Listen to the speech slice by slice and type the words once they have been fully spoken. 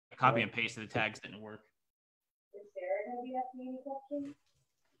copy and paste of the tags didn't work. Is Sarah going to be asking any questions?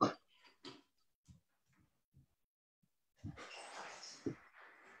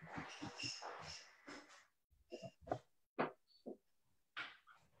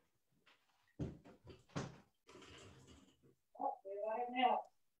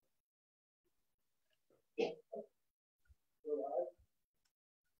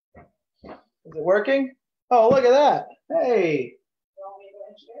 Is it working? Oh, look at that. Hey.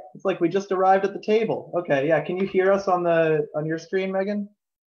 It's like we just arrived at the table. Okay, yeah. Can you hear us on your screen, Megan?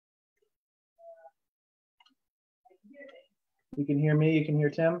 You can hear me, you can hear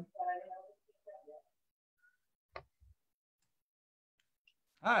Tim?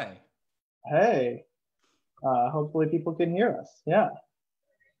 Hi. Hey. Hopefully people can hear us. Yeah.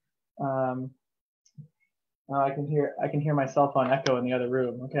 I can hear my cell phone echo in the other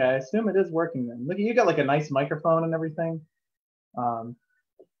room. Okay, I assume it is working then. Look, you got like a nice microphone and everything.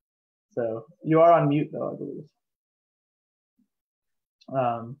 So you are on mute though, I believe.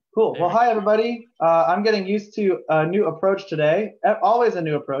 Cool. Well, hi everybody. I'm getting used to a new approach today. Always a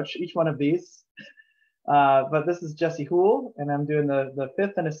new approach, each one of these. But this is Jesse Houle, and I'm doing the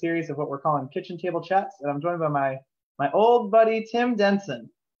fifth in a series of what we're calling kitchen table chats. And I'm joined by my old buddy Tim Denson,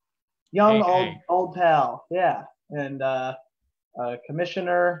 old pal, yeah, and a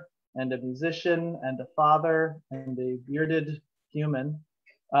commissioner and a musician and a father and a bearded human.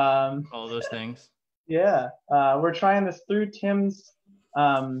 All those things. Yeah, we're trying this through Tim's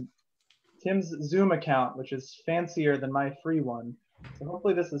Zoom account, which is fancier than my free one. So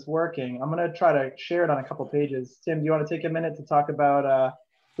hopefully this is working. I'm gonna try to share it on a couple pages. Tim, do you want to take a minute to talk about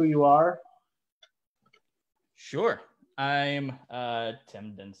who you are? Sure. I'm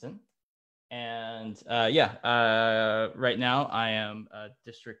Tim Denson, and right now I am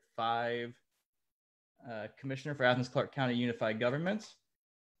District 5 Commissioner for Athens-Clarke County Unified Government,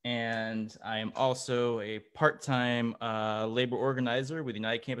 and I am also a part-time labor organizer with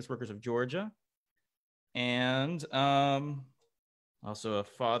United Campus Workers of Georgia, and also a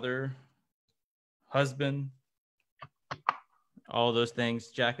father, husband, all those things,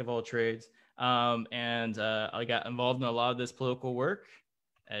 jack of all trades. And I got involved in a lot of this political work,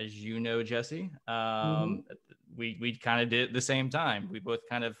 as you know, Jesse. We kind of did it at the same time. We both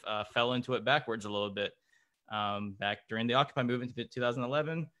kind of fell into it backwards a little bit back during the Occupy movement in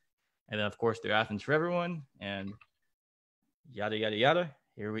 2011. And then, of course, through Athens for Everyone and yada, yada, yada.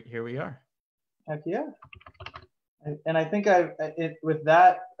 Here we are. Heck yeah. And I think with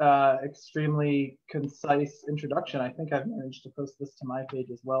that extremely concise introduction, I think I've managed to post this to my page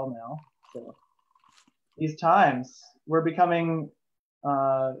as well now. So these times, we're becoming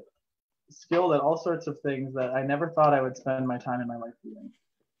skilled at all sorts of things that I never thought I would spend my time in my life doing.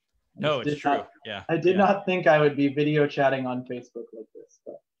 No, it's true. I did not think I would be video chatting on Facebook like this.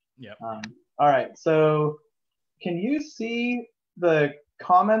 But, yeah. All right. So can you see the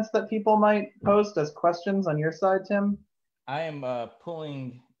comments that people might post as questions on your side, Tim? I am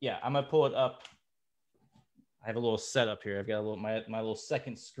pulling. Yeah, I'm gonna pull it up. I have a little setup here. I've got a little my little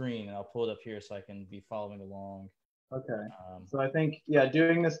second screen, and I'll pull it up here so I can be following along. Okay. So I think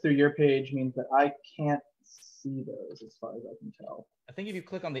doing this through your page means that I can't see those as far as I can tell. I think if you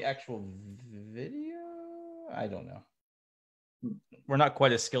click on the actual video, I don't know. We're not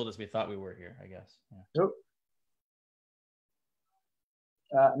quite as skilled as we thought we were here, I guess. Yeah. Nope.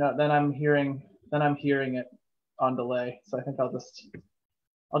 No, then I'm hearing it on delay. So I think I'll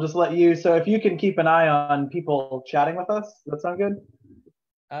just let you. So if you can keep an eye on people chatting with us, does that sound good?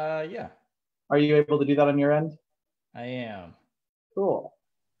 Yeah. Are you able to do that on your end? I am. Cool.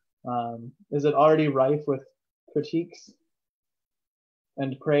 Is it already rife with critiques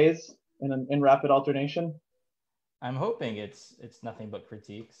and praise in rapid alternation? I'm hoping it's nothing but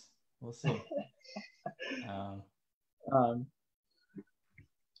critiques. We'll see.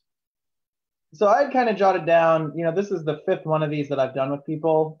 So I'd kind of jotted down, this is the fifth one of these that I've done with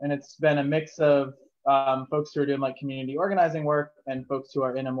people, and it's been a mix of folks who are doing like community organizing work and folks who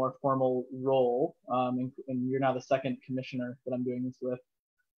are in a more formal role. And you're now the second commissioner that I'm doing this with.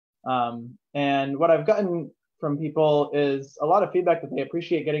 And what I've gotten from people is a lot of feedback that they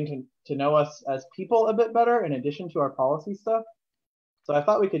appreciate getting to know us as people a bit better in addition to our policy stuff. So I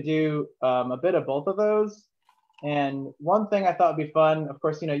thought we could do a bit of both of those. And one thing I thought would be fun, of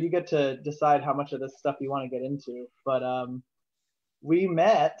course, you get to decide how much of this stuff you want to get into, but we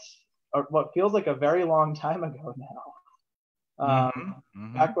met what feels like a very long time ago now,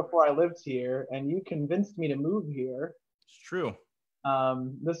 back before I lived here, and you convinced me to move here. It's true.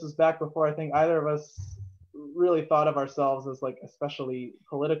 This was back before I think either of us really thought of ourselves as like especially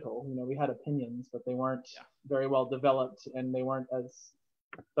political. We had opinions, but they weren't very well developed, and they weren't as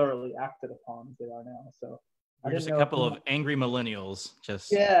thoroughly acted upon as they are now. So we're just a couple of angry millennials,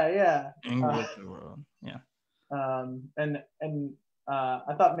 just angry with the world. Yeah.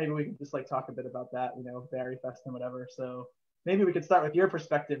 I thought maybe we could just like talk a bit about that, Berry Fest and whatever. So maybe we could start with your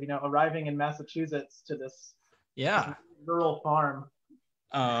perspective, arriving in Massachusetts to this rural farm.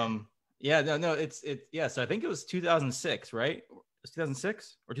 So I think it was 2006, right? It was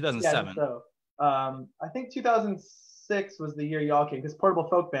 2006 or 2007? Yeah, so I think 2006 was the year y'all came, because Portable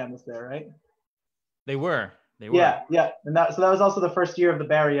Folk Band was there, right? They were. Yeah. And that was also the first year of the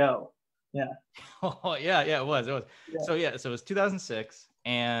Barry O. Yeah. Oh yeah, it was. Yeah. So it was 2006,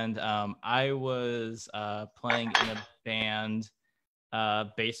 and I was playing in a band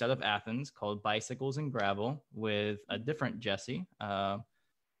based out of Athens called Bicycles and Gravel with a different Jesse,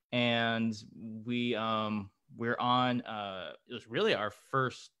 and we're on. It was really our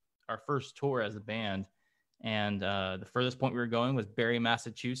first tour as a band, and the furthest point we were going was Barre,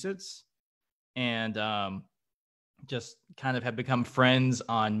 Massachusetts, and just kind of have become friends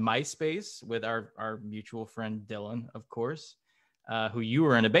on MySpace with our mutual friend Dylan, of course, who you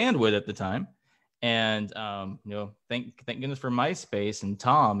were in a band with at the time. And thank goodness for MySpace and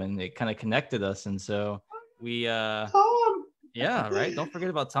Tom, and it kind of connected us. And so we Tom. Yeah, right. Don't forget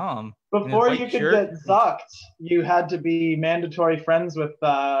about Tom. Before you could get zucked, you had to be mandatory friends with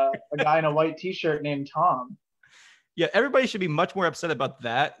a guy in a white t-shirt named Tom. Yeah, everybody should be much more upset about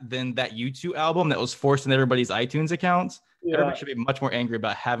that than that U2 album that was forced in everybody's iTunes accounts. Yeah. Everybody should be much more angry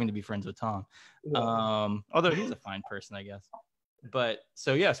about having to be friends with Tom. Yeah. Although he's a fine person, I guess. But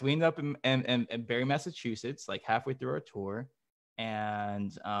so yes, we ended up in Barre, Massachusetts, like halfway through our tour,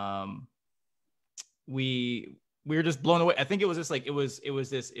 and we were just blown away. I think it was just like it was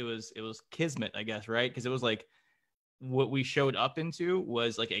kismet, I guess, right? Because it was like what we showed up into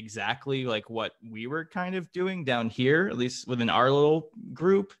was like exactly like what we were kind of doing down here, at least within our little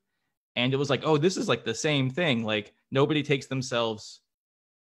group. And it was like, oh, this is like the same thing. Like nobody takes themselves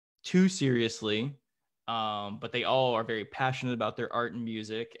too seriously, but they all are very passionate about their art and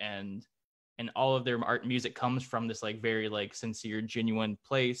music, and all of their art and music comes from this like very like sincere, genuine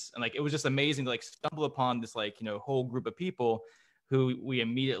place. And like it was just amazing to like stumble upon this like whole group of people who we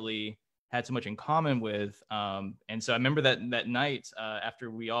immediately had so much in common with. And so I remember that night after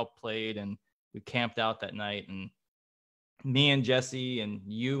we all played and we camped out that night, and me and Jesse and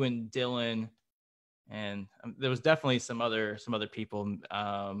you and Dylan, and there was definitely some other people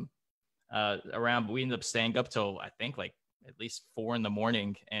around, but we ended up staying up till I think like at least 4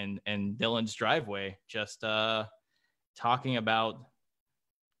 a.m. in Dylan's driveway, just talking about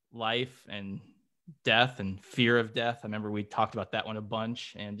life and death and fear of death. I remember we talked about that one a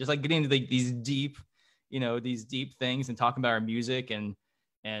bunch, and just like getting into these deep things, and talking about our music and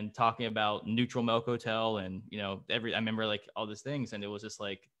talking about Neutral Milk Hotel, and I remember like all these things, and it was just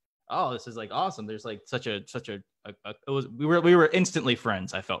like, oh, this is like awesome. There's like we were instantly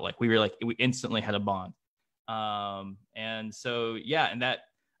friends. I felt like we instantly had a bond. And so yeah, and that,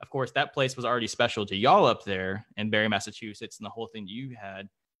 of course, that place was already special to y'all up there in Barre, Massachusetts, and the whole thing you had.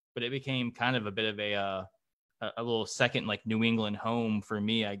 But it became kind of a bit of a little second like New England home for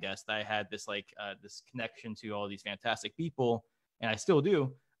me, I guess. That I had this like this connection to all these fantastic people, and I still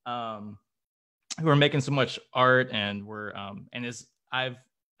do, who are making so much art, and we're and as I've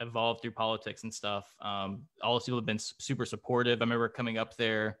evolved through politics and stuff, all those people have been super supportive. I remember coming up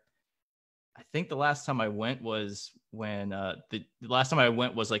there. I think the last time I went was when the last time I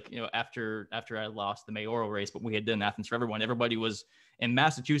went was like after I lost the mayoral race, but we had done Athens for Everyone. Everybody was in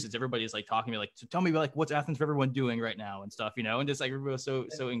Massachusetts. Everybody's like talking to me like, so tell me like what's Athens for Everyone doing right now and stuff, and just like everybody was so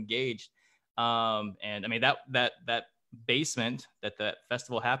engaged. And I mean that basement that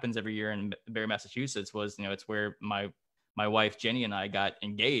festival happens every year in Barre, Massachusetts was it's where my wife Jenny and I got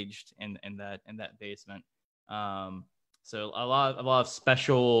engaged in that basement. So a lot of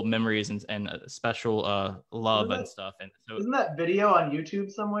special memories and special love and stuff. And so isn't that video on YouTube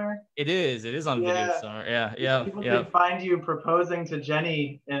somewhere? It is on video somewhere. Yeah. People can find you proposing to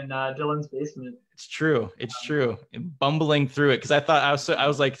Jenny in Dylan's basement. It's true. And bumbling through it, because I thought I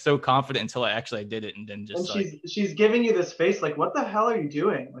was like so confident until I did it, and then just. And she's giving you this face like, what the hell are you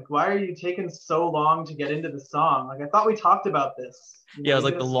doing? Like, why are you taking so long to get into the song? Like, I thought we talked about this. Yeah, it was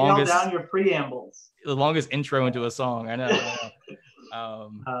like the longest. Down your preambles. The longest intro into a song. I know.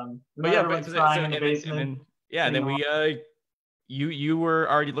 But yeah, then we you were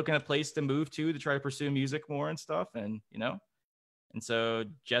already looking at a place to move to try to pursue music more and stuff, and and so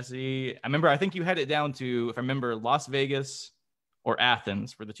Jesse, I think you had it down to, if I remember, Las Vegas or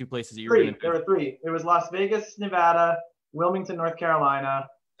Athens were the two places that you were in. There were 3. It was Las Vegas, Nevada, Wilmington, North Carolina,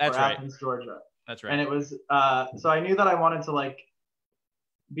 or Athens, Georgia. That's right. And it was so I knew that I wanted to like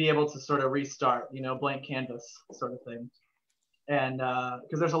be able to sort of restart, blank canvas sort of thing. And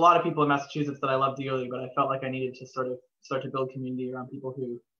because there's a lot of people in Massachusetts that I love dearly, but I felt like I needed to sort of start to build community around people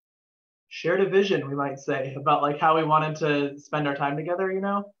who shared a vision, we might say, about like how we wanted to spend our time together,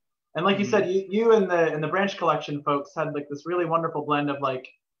 And like you said, you and the branch collection folks had like this really wonderful blend of like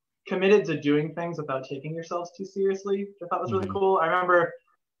committed to doing things without taking yourselves too seriously, which I thought was really cool. I remember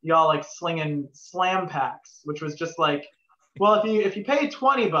y'all like slinging slam packs, which was just like, well, if you pay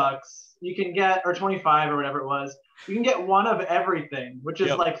 $20, you can get, or 25 or whatever it was, you can get one of everything, which is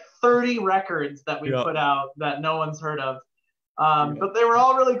like 30 records that we put out that no one's heard of. But they were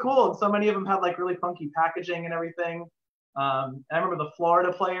all really cool, and so many of them had like really funky packaging and everything. I remember the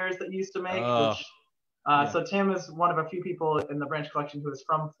Florida players that used to make, so Tim is one of a few people in the branch collection who is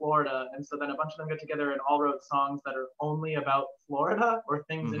from Florida, and so then a bunch of them get together and all wrote songs that are only about Florida or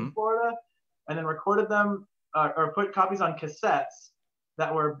things in Florida, and then recorded them or put copies on cassettes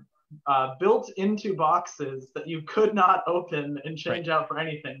that were built into boxes that you could not open and change out for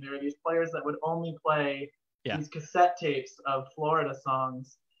anything. There were these players that would only play these cassette tapes of Florida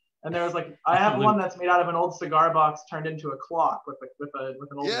songs. And there was like, I have one that's made out of an old cigar box turned into a clock with an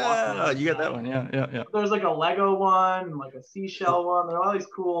old Walkman. You got that one. Yeah. There's like a Lego one, like a seashell one. There are all these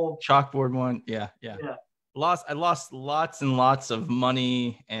cool chalkboard one. Yeah. I lost lots and lots of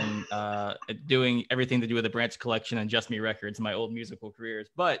money and doing everything to do with the branch collection and Just Me Records in my old musical careers,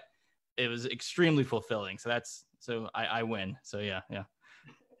 but it was extremely fulfilling. So I win. So yeah.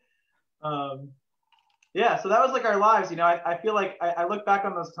 So that was like our lives. I feel like I look back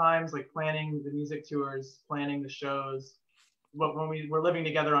on those times, like planning the music tours, planning the shows. When we were living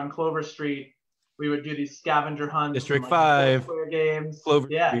together on Clover Street, we would do these scavenger hunts. District and, 5. Games. Clover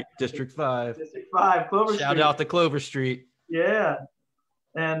Street, District 5. District 5, Clover Street. Shout out to Clover Street. Yeah.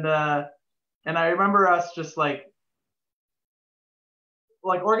 And I remember us just like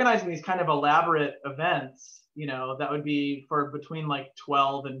organizing these kind of elaborate events, that would be for between like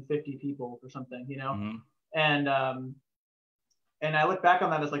 12 and 50 people or something, and I look back on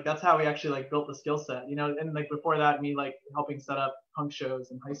that as like, that's how we actually like built the skill set, and like before that, me like helping set up punk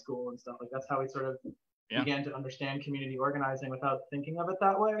shows in high school and stuff, like that's how we sort of began to understand community organizing without thinking of it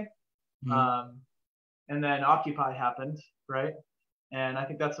that way. And then Occupy happened, right? And I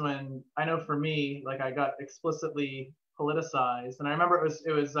think that's when, I know for me, like I got explicitly politicized. And I remember it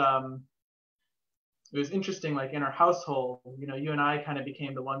was interesting, like in our household, you and I kind of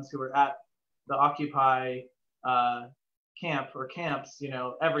became the ones who were at the Occupy camp or camps,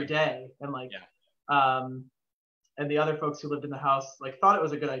 every day. And like, and the other folks who lived in the house like thought it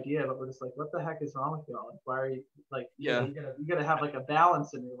was a good idea, but we're just like, what the heck is wrong with y'all? Like, why are you like, you gotta have like a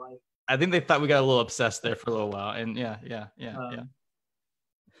balance in your life. I think they thought we got a little obsessed there for a little while. And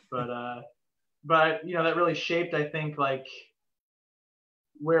But that really shaped, I think, like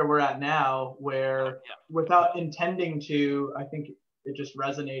where we're at now, where without intending to, I think it just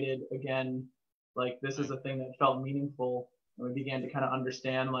resonated again. Like this is a thing that felt meaningful, and we began to kind of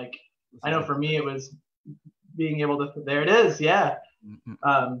understand. Like I know for me, it was being able to. There it is,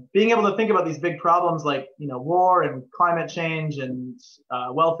 being able to think about these big problems like war and climate change and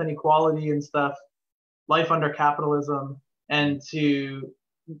wealth inequality and stuff, life under capitalism, and to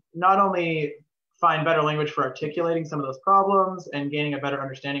not only find better language for articulating some of those problems and gaining a better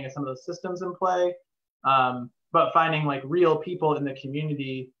understanding of some of those systems in play, but finding like real people in the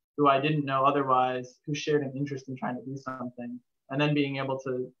community who I didn't know otherwise, who shared an interest in trying to do something, and then being able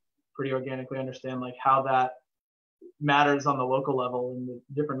to pretty organically understand like how that matters on the local level and the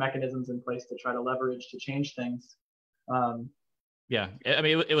different mechanisms in place to try to leverage to change things. I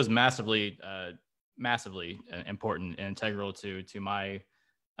mean, it was massively important and integral to my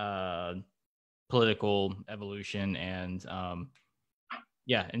political evolution and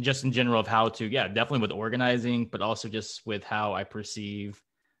and just in general of how to definitely with organizing, but also just with how I perceive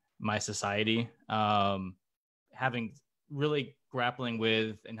my society, having really grappling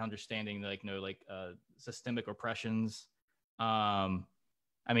with and understanding systemic oppressions. I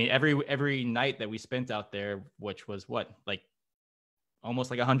mean, every night that we spent out there, which was almost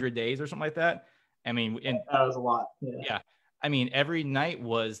like 100 days or something like that. I mean, that was a lot. Yeah. I mean, every night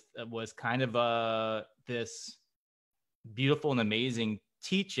was kind of this beautiful and amazing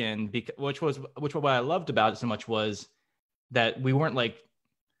teach-in, which what I loved about it so much was that we weren't like,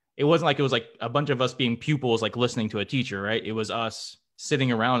 it wasn't like it was like a bunch of us being pupils, like listening to a teacher, right? It was us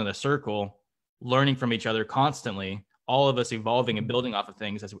sitting around in a circle, learning from each other constantly, all of us evolving and building off of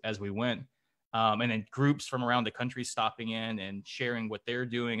things as we went. And then groups from around the country stopping in and sharing what they're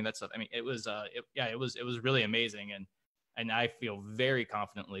doing and that stuff. I mean, it was really amazing. And I feel very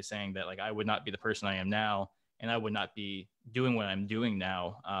confidently saying that like I would not be the person I am now and I would not be doing what I'm doing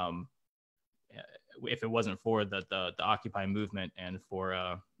now if it wasn't for the Occupy movement and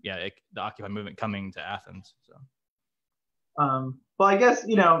for the Occupy movement coming to Athens. So, well, I guess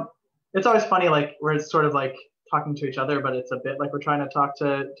it's always funny, like where it's sort of like talking to each other, but it's a bit like we're trying to talk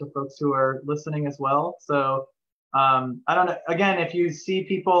to folks who are listening as well. So I don't know. Again, if you see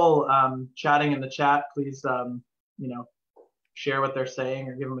people chatting in the chat, please share what they're saying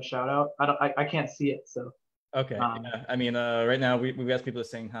or give them a shout out. I can't see it, so. Okay. Yeah. I mean, right now we've got people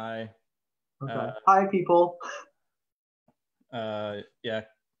saying hi. Okay. Hi, people. Yeah.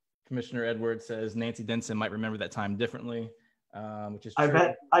 Commissioner Edwards says Nancy Denson might remember that time differently, which is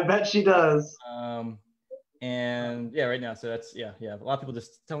true. I bet she does. And yeah, right now. So that's a lot of people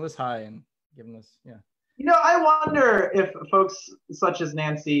just telling us hi and giving us I wonder if folks such as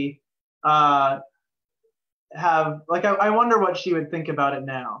Nancy have I wonder what she would think about it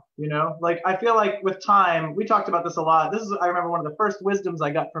now. Like I feel like with time, we talked about this a lot. I remember one of the first wisdoms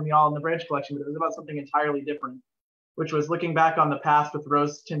I got from y'all in the branch collection, but it was about something entirely different, which was looking back on the past with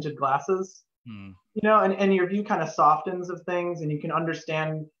rose tinted glasses. And your view kind of softens of things, and you can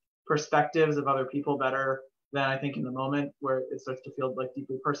understand perspectives of other people better than I think in the moment where it starts to feel like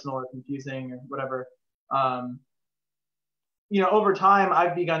deeply personal or confusing or whatever. Over time,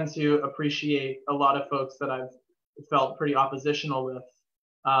 I've begun to appreciate a lot of folks that I've felt pretty oppositional with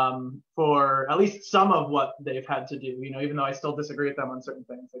for at least some of what they've had to do, even though I still disagree with them on certain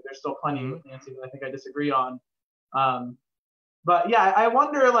things. Like there's still plenty with Nancy that I think I disagree on. But yeah, I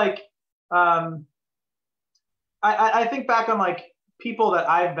wonder, I think back on people that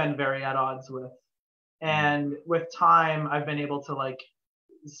I've been very at odds with. And with time, I've been able to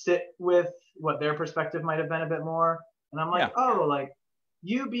sit with what their perspective might have been a bit more. And I'm like,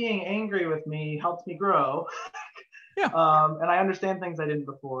 you being angry with me helped me grow. And I understand things I didn't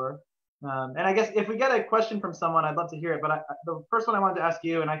before. And I guess if we get a question from someone, I'd love to hear it. But the first one I wanted to ask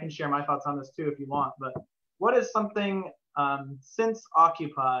you, and I can share my thoughts on this too if you want, but what is something since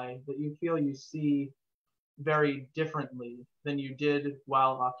Occupy that you feel you see very differently than you did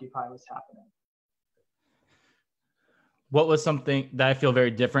while Occupy was happening? What was something that I feel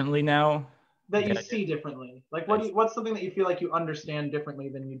very differently now? That you see differently? What's something that you feel like you understand differently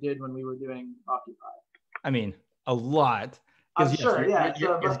than you did when we were doing Occupy? I mean, a lot. I'm sure, yeah. If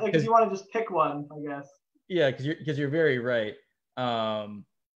you want to just pick one, I guess. Yeah, because you're very right. I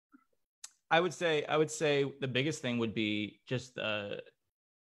would say the biggest thing would be just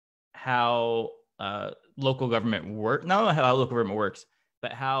how local government works. Not how local government works,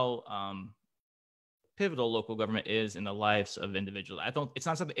 but how pivotal local government is in the lives of individuals.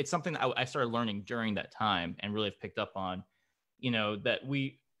 It's something that I started learning during that time and really have picked up on, that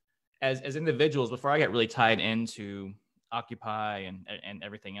we as individuals, before I got really tied into Occupy and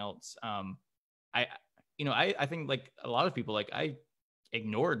everything else, I think like a lot of people, I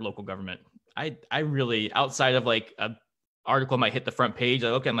ignored local government. I really, outside of a article might hit the front page,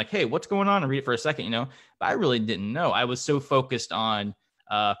 I'm like, hey, what's going on? And read it for a second, but I really didn't know. I was so focused on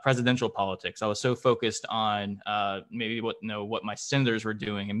presidential politics. I was so focused on maybe what my senators were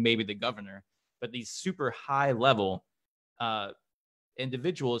doing and maybe the governor, but these super high level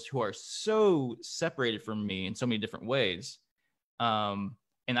individuals who are so separated from me in so many different ways. And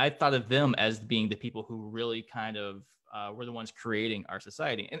I thought of them as being the people who really kind of were the ones creating our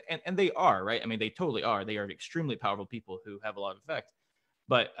society. And they are, right? I mean, they totally are. They are extremely powerful people who have a lot of effect.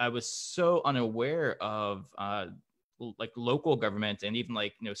 But I was so unaware of local government and even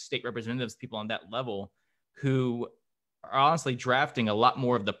state representatives, people on that level who are honestly drafting a lot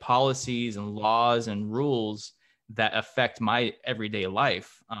more of the policies and laws and rules that affect my everyday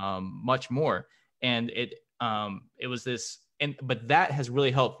life much more. And it was this, but that has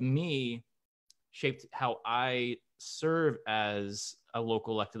really helped me shaped how I serve as a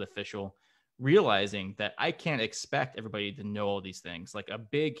local elected official, realizing that I can't expect everybody to know all these things. Like a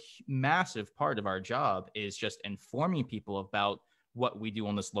big, massive part of our job is just informing people about what we do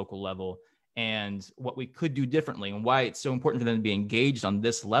on this local level and what we could do differently and why it's so important for them to be engaged on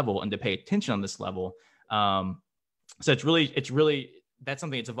this level and to pay attention on this level. So it's really, that's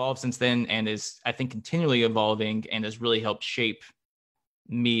something that's evolved since then and is, I think, continually evolving and has really helped shape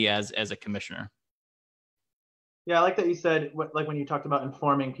me as a commissioner. Yeah, I like that you said, when you talked about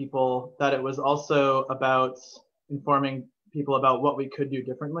informing people, that it was also about informing people about what we could do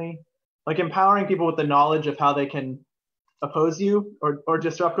differently. Like empowering people with the knowledge of how they can oppose you or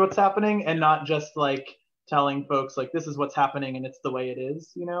disrupt what's happening, and not just telling folks this is what's happening and it's the way it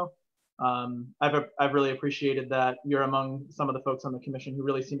is, I've really appreciated that you're among some of the folks on the commission who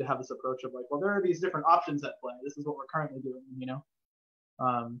really seem to have this approach of well, there are these different options at play. This is what we're currently doing,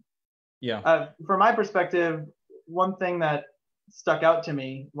 Yeah. From my perspective, one thing that stuck out to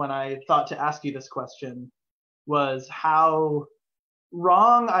me when I thought to ask you this question was how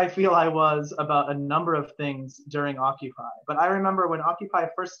wrong I feel I was about a number of things during Occupy. But I remember when Occupy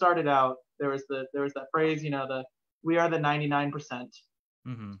first started out, there was that phrase, we are the 99%.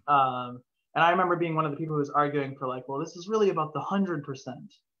 Mm-hmm. And I remember being one of the people who was arguing for like, well, this is really about the 100%.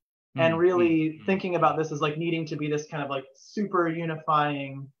 And Mm-hmm. really thinking about this as like needing to be this kind of like super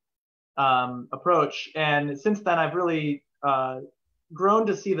unifying approach. And since then, I've really grown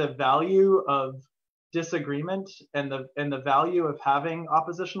to see the value of disagreement and the value of having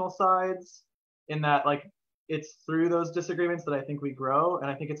oppositional sides, in that like it's through those disagreements that I think we grow. And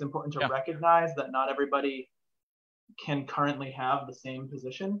I think it's important to recognize that not everybody can currently have the same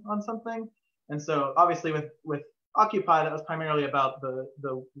position on something. And so obviously with Occupy, that was primarily about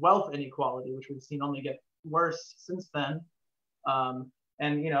the wealth inequality, which we've seen only get worse since then.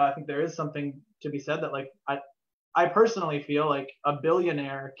 And I think there is something to be said that like I personally feel like a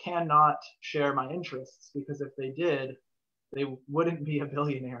billionaire cannot share my interests, because if they did, they wouldn't be a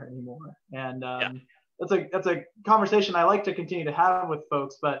billionaire anymore. And that's a conversation I like to continue to have with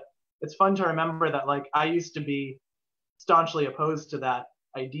folks, but it's fun to remember that like I used to be staunchly opposed to that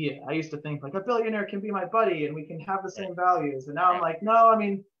idea. I used to think like a billionaire can be my buddy and we can have the same values. And now I'm like, no, I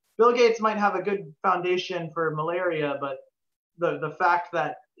mean, Bill Gates might have a good foundation for malaria, but the fact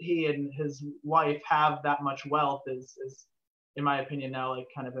that he and his wife have that much wealth is in my opinion now like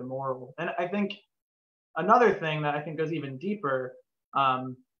kind of immoral. And I think another thing that I think goes even deeper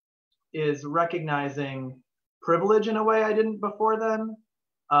is recognizing privilege in a way I didn't before then.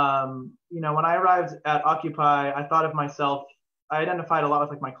 When I arrived at Occupy, I thought of myself, I identified a lot with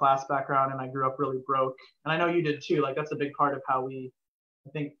like my class background, and I grew up really broke. And I know you did too. Like that's a big part of how we, I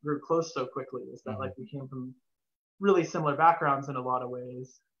think, grew close so quickly, is that like we came from really similar backgrounds in a lot of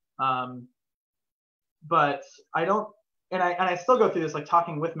ways. But I don't, and I still go through this, like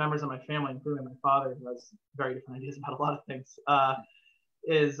talking with members of my family, including my father, who has very different ideas about a lot of things,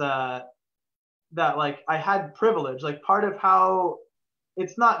 is that like I had privilege. Like part of how,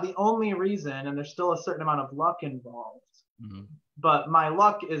 it's not the only reason, and there's still a certain amount of luck involved. Mm-hmm. But my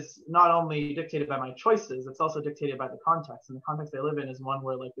luck is not only dictated by my choices, it's also dictated by the context. And the context I live in is one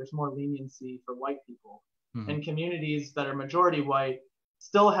where like there's more leniency for white people. Mm-hmm. And communities that are majority white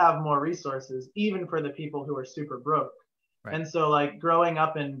still have more resources, even for the people who are super broke. Right. And so like growing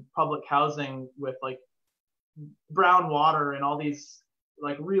up in public housing with like brown water and all these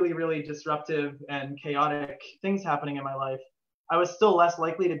like really, really disruptive and chaotic things happening in my life, I was still less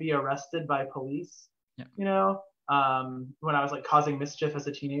likely to be arrested by police, when I was like causing mischief as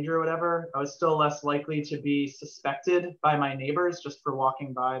a teenager or whatever. I was still less likely to be suspected by my neighbors just for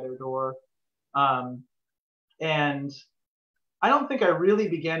walking by their door. And I don't think I really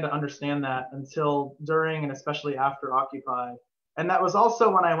began to understand that until during and especially after Occupy. And that was also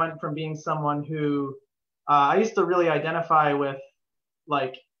when I went from being someone who I used to really identify with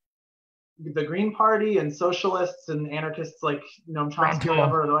like the Green Party and socialists and anarchists like Chomsky or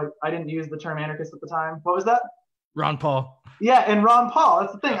whatever, though I didn't use the term anarchist at the time. What was that? Ron Paul. Yeah, and Ron Paul.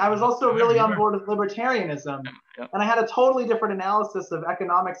 That's the thing. I was also really on board with libertarianism. Yeah. And I had a totally different analysis of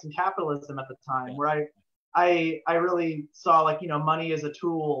economics and capitalism at the time, where I really saw like, money as a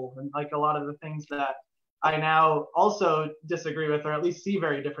tool, and like a lot of the things that I now also disagree with, or at least see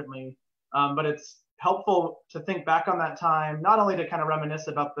very differently. But it's helpful to think back on that time, not only to kind of reminisce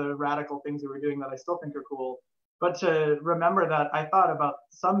about the radical things we were doing that I still think are cool, but to remember that I thought about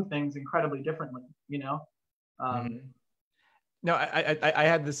some things incredibly differently, Mm-hmm. No, I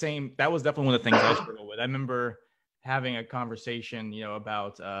had the same. That was definitely one of the things I struggled with. I remember having a conversation,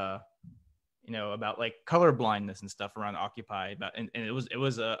 about like color blindness and stuff around Occupy. And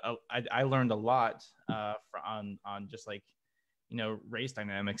I learned a lot on just like, race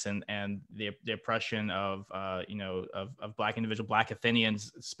dynamics and the oppression of Black individuals, Black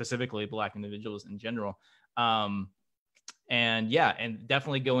Athenians, specifically Black individuals in general. And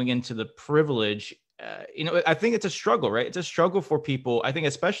definitely going into the privilege. I think it's a struggle, right? It's a struggle for people. I think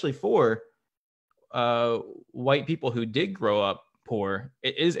especially for white people who did grow up poor.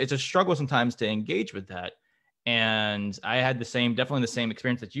 It's a struggle sometimes to engage with that. And I had definitely the same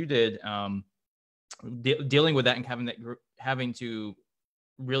experience that you did, dealing with that and having to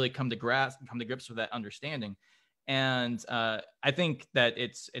really come to grips with that understanding. And I think that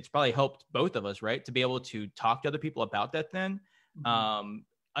it's probably helped both of us, right, to be able to talk to other people about that then. Mm-hmm.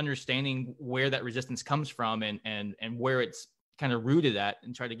 Understanding where that resistance comes from and where it's kind of rooted at,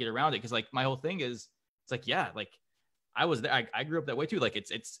 and try to get around it. Because like my whole thing is, it's like, like I was there, I grew up that way too. Like it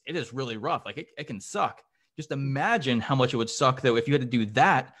is really rough. Like it can suck. Just imagine how much it would suck though if you had to do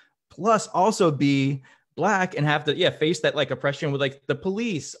that plus also be Black and have to face that like oppression with like the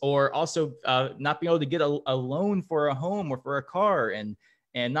police, or also not being able to get a loan for a home or for a car, and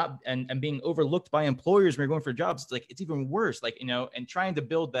not and being overlooked by employers when you're going for jobs. It's like, it's even worse, like, and trying to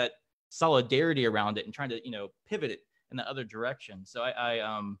build that solidarity around it and trying to pivot it in the other direction. So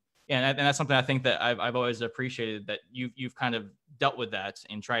and that's something I think that I've always appreciated, that you've kind of dealt with that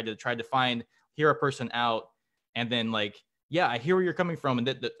and tried to hear a person out, and then like, yeah, I hear where you're coming from, and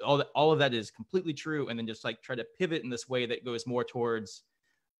that all of that is completely true, and then just like try to pivot in this way that goes more towards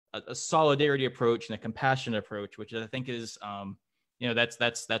a solidarity approach and a compassionate approach, which I think is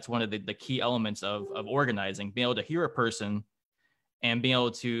that's one of the key elements of organizing, being able to hear a person and being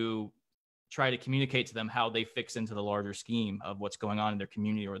able to try to communicate to them how they fix into the larger scheme of what's going on in their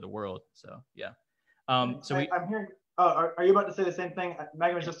community or the world. So yeah. I'm hearing. Oh, are you about to say the same thing?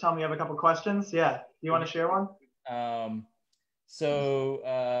 Megan was just telling me you have a couple questions. Yeah. Do you want to share one?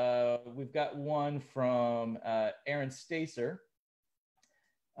 So we've got one from Aaron Stacer.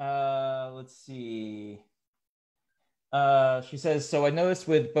 Let's see. She says, so I noticed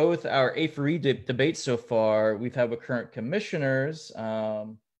with both our A4E debates so far, we've had with current commissioners,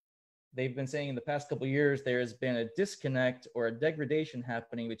 they've been saying in the past couple of years, there has been a disconnect or a degradation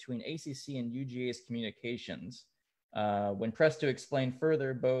happening between ACC and UGA's communications. When pressed to explain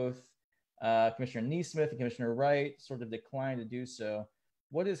further, both Commissioner Neesmith and Commissioner Wright sort of declined to do so.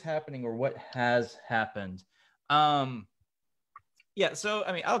 What is happening, or what has happened? Yeah, so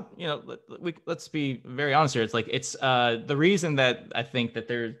I mean, let's be very honest here. It's like the reason that I think that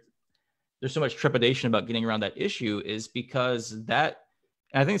there's so much trepidation about getting around that issue is because and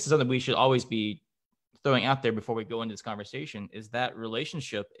I think this is something we should always be throwing out there before we go into this conversation, is that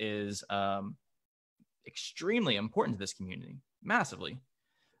relationship is extremely important to this community, massively.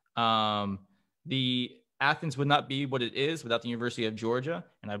 The Athens would not be what it is without the University of Georgia,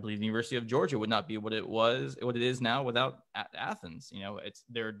 and I believe the University of Georgia would not be what it is now without Athens. It's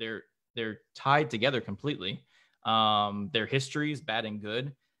they're tied together completely. Their histories, bad and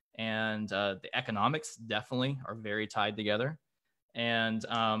good, and the economics definitely are very tied together. And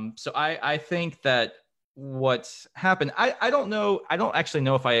so I think that what's happened, I don't know. I don't actually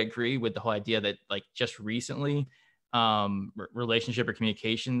know if I agree with the whole idea that like just recently relationship or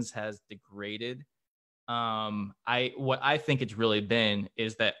communications has degraded. What I think it's really been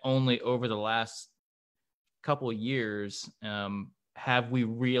is that only over the last couple of years have we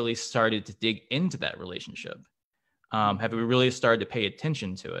really started to dig into that relationship. Have we really started to pay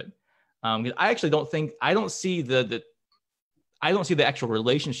attention to it? Because I don't see the actual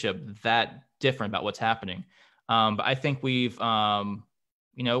relationship that different about what's happening. But I think the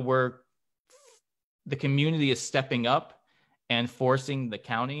community is stepping up and forcing the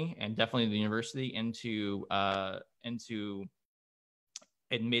county and definitely the university into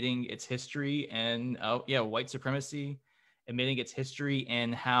admitting its history and white supremacy, admitting its history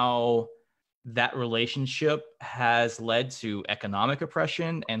and how that relationship has led to economic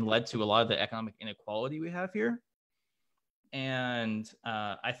oppression and led to a lot of the economic inequality we have here. And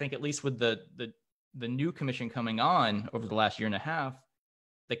I think at least with the new commission coming on over the last year and a half,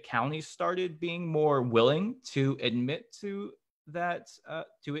 the county started being more willing to admit to that,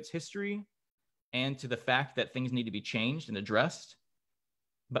 to its history and to the fact that things need to be changed and addressed.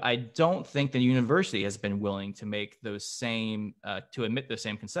 But I don't think the university has been willing to make those same, to admit those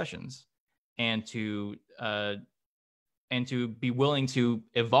same concessions and to be willing to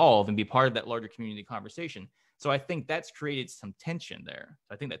evolve and be part of that larger community conversation. So I think that's created some tension there.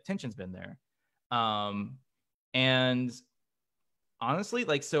 I think that tension's been there. And honestly,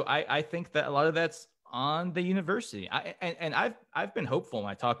 I think that a lot of that's on the university. I've been hopeful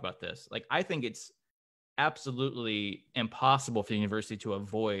when I talk about this. Like, I think it's absolutely impossible for the university to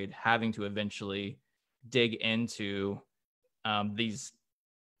avoid having to eventually dig into these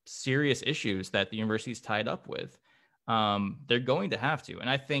serious issues that the university is tied up with. They're going to have to. And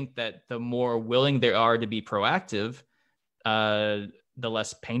I think that the more willing they are to be proactive, the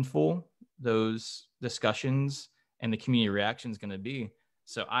less painful those discussions and the community reaction is going to be.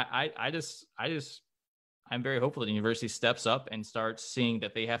 So I'm very hopeful that the university steps up and starts seeing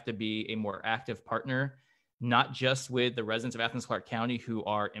that they have to be a more active partner, not just with the residents of Athens-Clarke County who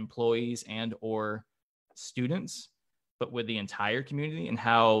are employees and or students, but with the entire community, and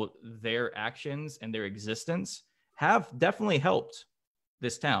how their actions and their existence have definitely helped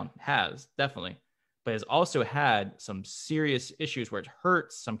this town, has definitely, but has also had some serious issues where it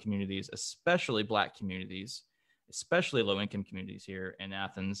hurts some communities, especially Black communities, especially low-income communities here in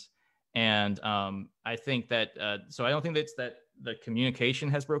Athens. And I think that, so I don't think it's that the communication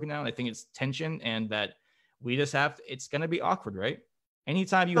has broken down. I think it's tension, and that we just it's going to be awkward, right?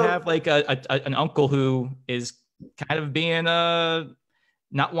 Anytime you have like an uncle who is kind of being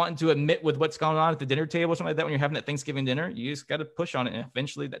not wanting to admit with what's going on at the dinner table or something like that when you're having that Thanksgiving dinner, you just got to push on it, and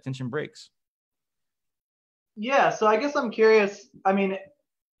eventually that tension breaks. Yeah, so I guess I'm curious. I mean,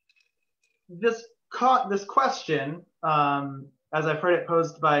 this question, as I've heard it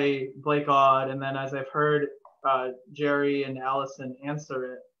posed by Blake Odd, and then as I've heard Jerry and Allison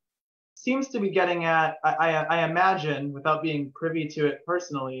answer it, seems to be getting at, I imagine, without being privy to it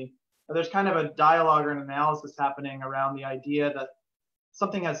personally, there's kind of a dialogue or an analysis happening around the idea that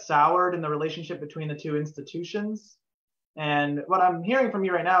something has soured in the relationship between the two institutions. And what I'm hearing from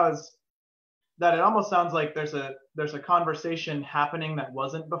you right now is that it almost sounds like there's a conversation happening that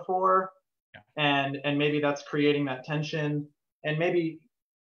wasn't before, and maybe that's creating that tension. And maybe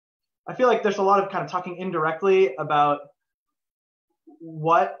I feel like there's a lot of kind of talking indirectly about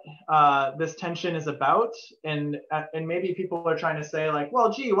what this tension is about, and maybe people are trying to say like,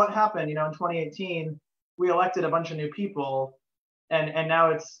 well, gee, what happened? You know, in 2018 we elected a bunch of new people, and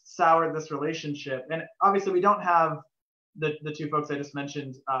now it's soured this relationship. And obviously we don't have the two folks I just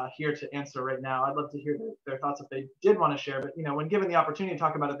mentioned here to answer right now. I'd love to hear their thoughts if they did want to share, but you know, when given the opportunity to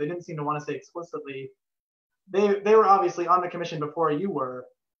talk about it, they didn't seem to want to say explicitly. They were obviously on the commission before you were.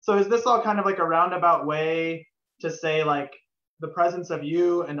 So is this all kind of like a roundabout way to say like the presence of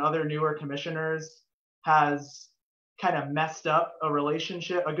you and other newer commissioners has kind of messed up a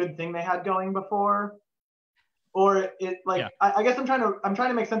relationship, a good thing they had going before? Or it like, I guess I'm trying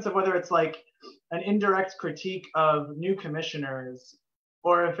to make sense of whether it's like an indirect critique of new commissioners,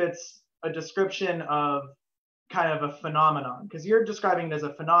 or if it's a description of kind of a phenomenon, because you're describing it as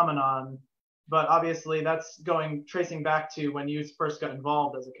a phenomenon, but obviously that's tracing back to when you first got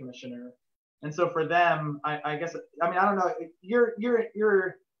involved as a commissioner. And so for them, I guess, I mean, I don't know,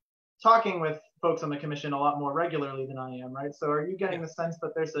 you're talking with folks on the commission a lot more regularly than I am, right? So are you getting the sense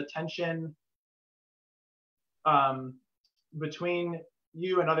that there's a tension between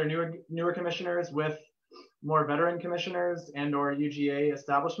you and other newer commissioners with more veteran commissioners and or UGA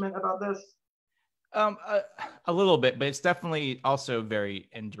establishment about this? A little bit, but it's definitely also very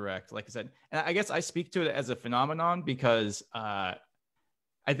indirect, like I said. And I guess I speak to it as a phenomenon because I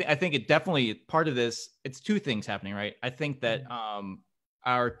think it definitely, part of this, it's two things happening, right? I think that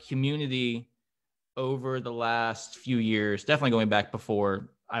our community over the last few years, definitely going back before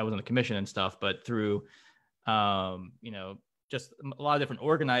I was on the commission and stuff, but through, you know, just a lot of different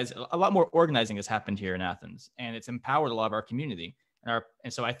a lot more organizing has happened here in Athens, and it's empowered a lot of our community.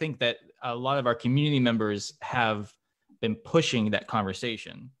 And so I think that a lot of our community members have been pushing that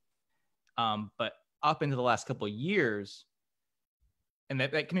conversation. But up into the last couple of years, and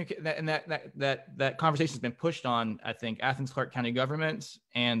that conversation has been pushed on, I think, Athens-Clarke County government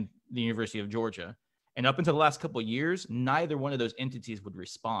and the University of Georgia. And up until the last couple of years, neither one of those entities would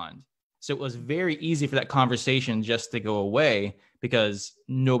respond. So it was very easy for that conversation just to go away because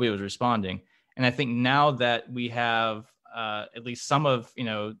nobody was responding. And I think now that we have at least some of, you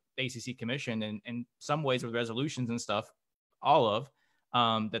know, the ACC Commission and in some ways with resolutions and stuff, all of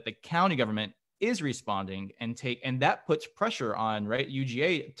that the county government is responding and that puts pressure on, right,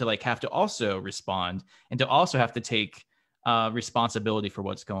 UGA to like have to also respond and to also have to take responsibility for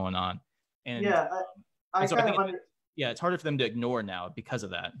what's going on. And yeah, it's harder for them to ignore now because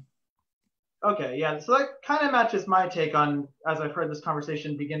of that. Okay, yeah, so that kind of matches my take on, as I've heard this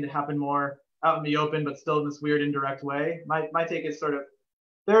conversation begin to happen more out in the open, but still in this weird indirect way. My take is sort of,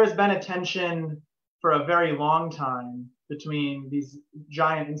 there has been a tension for a very long time between these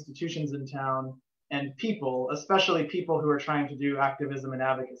giant institutions in town and people, especially people who are trying to do activism and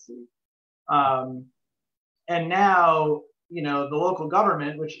advocacy. And now, you know, the local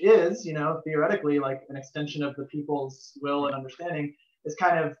government, which is, you know, theoretically like an extension of the people's will and understanding, is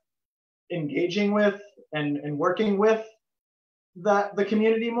kind of engaging with and working with the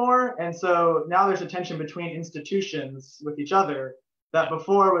community more. And so now there's a tension between institutions with each other that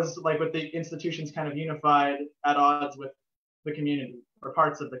before was like with the institutions kind of unified at odds with the community or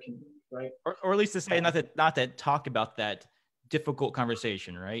parts of the community, right? Or at least to say not to talk about that difficult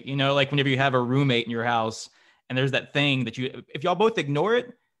conversation, right? You know, like whenever you have a roommate in your house and there's that thing that if y'all both ignore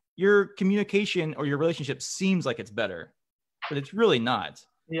it, your communication or your relationship seems like it's better, but it's really not.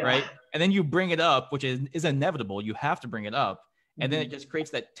 Yeah. Right. And then you bring it up, which is inevitable. You have to bring it up. And then it just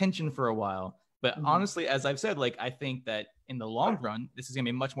creates that tension for a while. But honestly, as I've said, like, I think that in the long run, this is going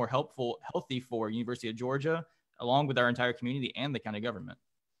to be much more healthy for University of Georgia, along with our entire community and the county government.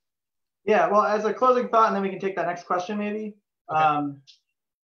 Yeah. Well, as a closing thought, and then we can take that next question, maybe. Okay.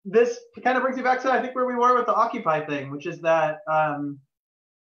 This kind of brings me back to, I think, where we were with the Occupy thing, which is that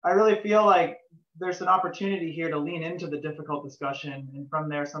I really feel like there's an opportunity here to lean into the difficult discussion, and from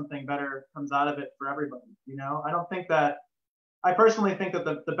there something better comes out of it for everybody. I personally think that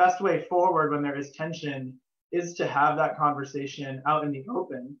the best way forward when there is tension is to have that conversation out in the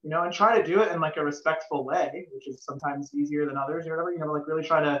open, and try to do it in like a respectful way, which is sometimes easier than others or whatever, like really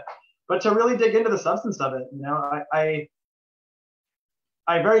try to, but to really dig into the substance of it.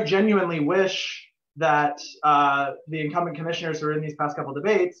 I very genuinely wish that the incumbent commissioners who were in these past couple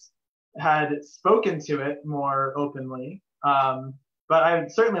debates had spoken to it more openly. But I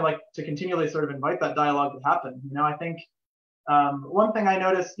would certainly like to continually sort of invite that dialogue to happen. I think one thing I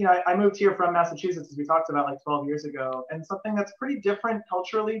noticed, I moved here from Massachusetts, as we talked about, like 12 years ago, and something that's pretty different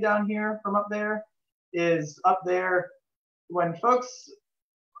culturally down here from up there is up there, when folks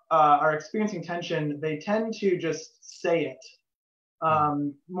are experiencing tension, they tend to just say it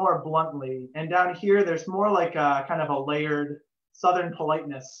more bluntly. And down here, there's more like a kind of a layered Southern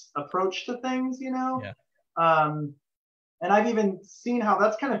politeness approach to things, Yeah. And I've even seen how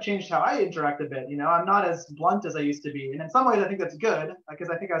that's kind of changed how I interact a bit. I'm not as blunt as I used to be. And in some ways, I think that's good, because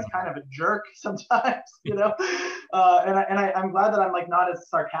I think I was kind of a jerk sometimes, and I'm glad that I'm like not as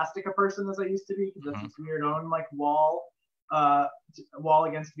sarcastic a person as I used to be, because that's this weird own like wall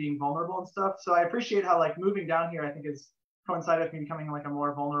against being vulnerable and stuff. So I appreciate how like moving down here, I think has coincided with me becoming like a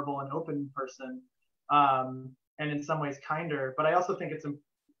more vulnerable and open person, and in some ways kinder. But I also think it's,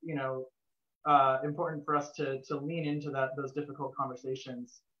 important for us to lean into those difficult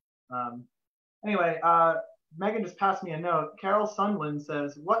conversations. Anyway, Megan just passed me a note. Carol Sundlin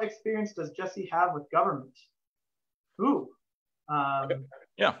says, "What experience does Jesse have with government?" Ooh.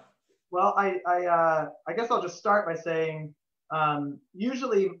 Yeah. Well, I guess I'll just start by saying,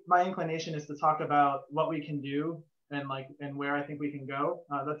 usually my inclination is to talk about what we can do and where I think we can go.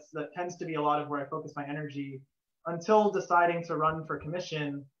 That tends to be a lot of where I focus my energy. Until deciding to run for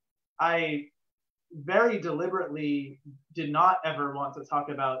commission, I very deliberately did not ever want to talk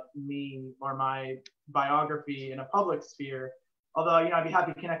about me or my biography in a public sphere. Although, I'd be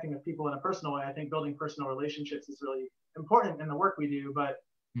happy connecting with people in a personal way. I think building personal relationships is really important in the work we do. But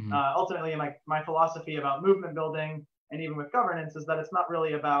ultimately, my philosophy about movement building and even with governance is that it's not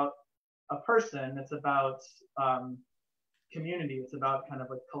really about a person. It's about community. It's about kind of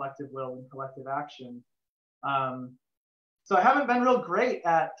like collective will and collective action. So I haven't been real great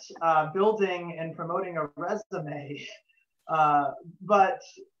at building and promoting a resume, but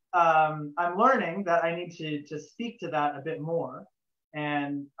I'm learning that I need to speak to that a bit more.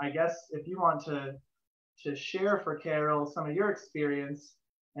 And I guess if you want to share for Carol some of your experience,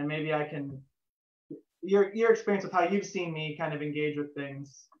 and maybe I can, your experience with how you've seen me kind of engage with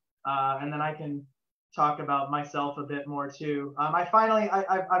things, and then I can talk about myself a bit more too.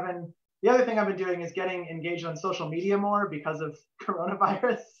 The other thing I've been doing is getting engaged on social media more because of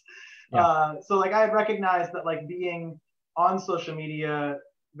coronavirus. Yeah. So like I had recognized that like being on social media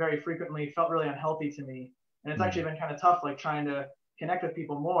very frequently felt really unhealthy to me. And it's actually been kind of tough, like trying to connect with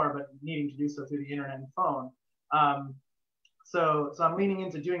people more, but needing to do so through the internet and phone. So I'm leaning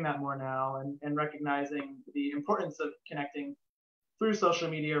into doing that more now, and recognizing the importance of connecting through social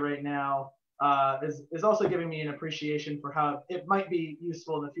media right now. Is also giving me an appreciation for how it might be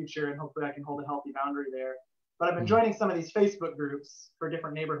useful in the future, and hopefully I can hold a healthy boundary there. But I've been joining some of these Facebook groups for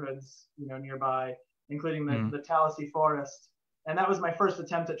different neighborhoods, nearby, including the Tallahassee Forest. And that was my first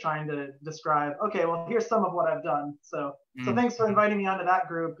attempt at trying to describe, okay, well, here's some of what I've done. So thanks for inviting me onto that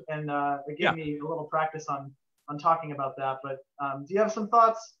group, and it gave me a little practice on talking about that. But do you have some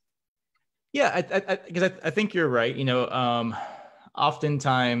thoughts? Yeah, because I think you're right.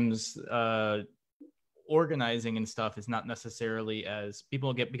 Oftentimes organizing and stuff is not necessarily as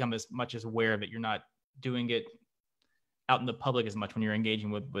people become as much as aware of it. You're not doing it out in the public as much when you're engaging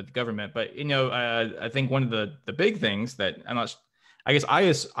with government. But I think one of the big things that I guess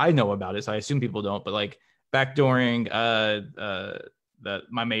I know about it, so I assume people don't. But like back during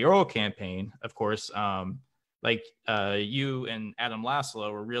my mayoral campaign, of course, you and Adam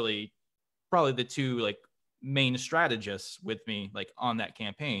Laszlo were really probably the two like main strategists with me like on that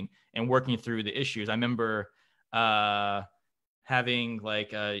campaign and working through the issues. I remember having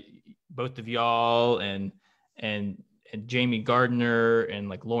like both of y'all and Jamie Gardner and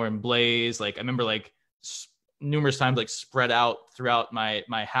like Lauren Blaze, like I remember like numerous times like spread out throughout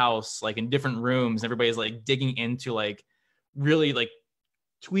my house, like in different rooms. Everybody's like digging into like really like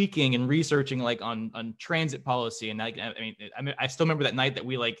tweaking and researching like on transit policy. And I still remember that night that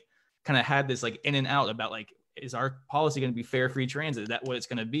we like kind of had this like in and out about like, is our policy going to be fair free transit? Is that what it's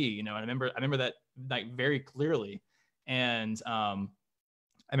going to be? And I remember that night very clearly. And I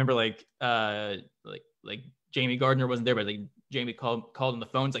remember like Jamie Gardner wasn't there, but like Jamie called on the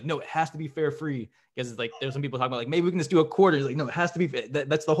phone. It's like, no, it has to be fare free, because it's like there's some people talking about like maybe we can just do a quarter. It's like, no, it has to be.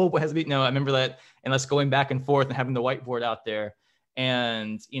 That's the whole point. It has to be. No, I remember that, and us going back and forth and having the whiteboard out there.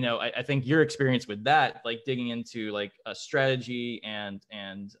 And I think your experience with that, like digging into like a strategy and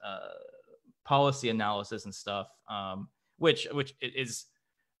policy analysis and stuff, which is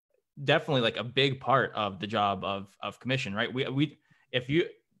definitely like a big part of the job of commission, right? If you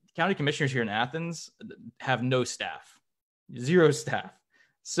county commissioners here in Athens have no staff, zero staff.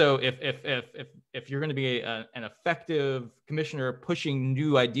 So if you're going to be an effective commissioner pushing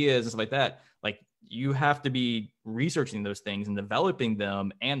new ideas and stuff like that, like you have to be researching those things and developing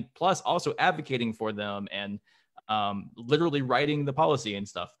them, and plus also advocating for them, and literally writing the policy and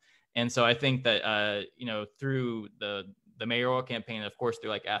stuff. And so I think that through the mayoral campaign, of course, through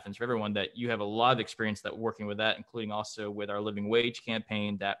like Athens for Everyone, that you have a lot of experience that working with that, including also with our living wage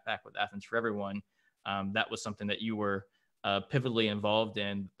campaign that back with Athens for Everyone. That was something that you were pivotally involved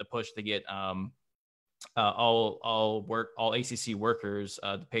in, the push to get all ACC workers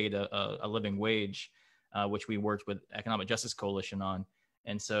paid a living wage, which we worked with Economic Justice Coalition on.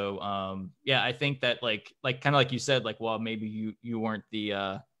 And so I think that like kind of like you said, like, well, maybe you weren't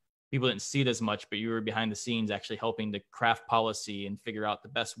the people didn't see it as much, but you were behind the scenes actually helping to craft policy and figure out the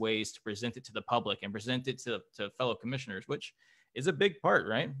best ways to present it to the public and present it to fellow commissioners, which is a big part,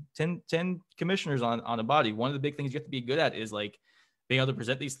 right? 10 commissioners on a body. One of the big things you have to be good at is like being able to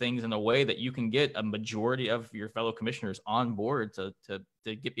present these things in a way that you can get a majority of your fellow commissioners on board to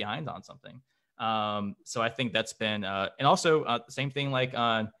get behind on something. So I think that's been, and also the same thing, like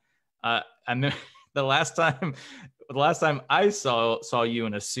I mean, the last time I saw you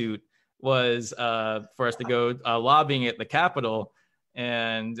in a suit was for us to go lobbying at the Capitol.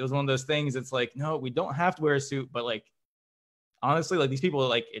 And it was one of those things. It's like, no, we don't have to wear a suit, but like, honestly, like these people,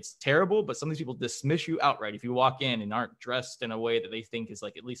 like it's terrible, but some of these people dismiss you outright if you walk in and aren't dressed in a way that they think is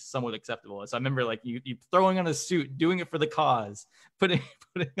like at least somewhat acceptable. So I remember like you throwing on a suit, doing it for the cause, putting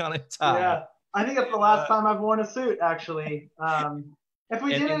on a tie. Yeah, I think that's the last time I've worn a suit, actually. If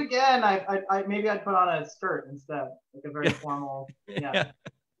we did it again, I maybe I'd put on a skirt instead, like a very formal. Yeah.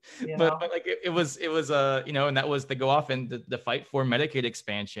 But like it was and that was to go off and the fight for Medicaid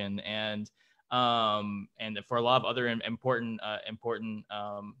expansion, and for a lot of other important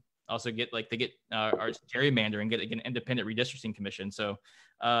also get like to get our gerrymandering, get an independent redistricting commission. So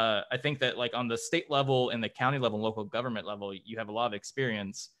I think that like on the state level and the county level and local government level, you have a lot of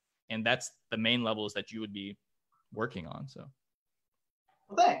experience, and that's the main levels that you would be working on. So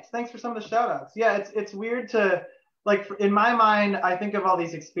well, thanks for some of the shout outs. Yeah, it's weird to like, in my mind, I think of all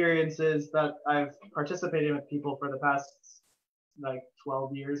these experiences that I've participated with people for the past like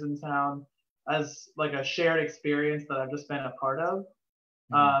 12 years in town as like a shared experience that I've just been a part of.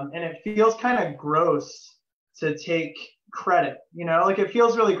 And it feels kind of gross to take credit, like it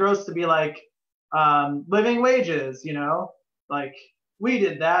feels really gross to be like living wages, like we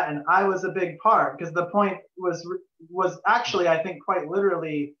did that and I was a big part, because the point was actually, I think, quite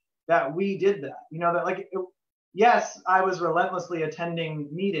literally that we did that, that like, yes, I was relentlessly attending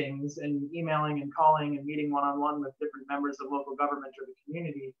meetings and emailing and calling and meeting one-on-one with different members of local government or the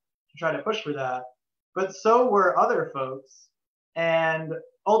community to try to push for that, but so were other folks. And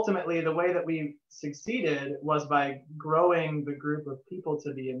ultimately, the way that we succeeded was by growing the group of people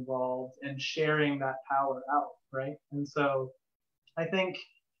to be involved and sharing that power out, right? And so I think,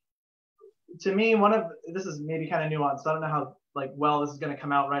 to me, this is maybe kind of nuanced. I don't know how like well this is going to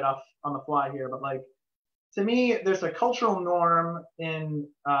come out right off on the fly here, but like, to me, there's a cultural norm in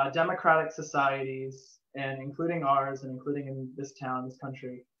democratic societies, and including ours and including in this town, this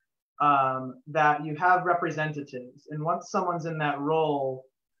country, that you have representatives. And once someone's in that role,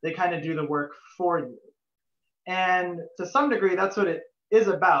 they kind of do the work for you. And to some degree, that's what it is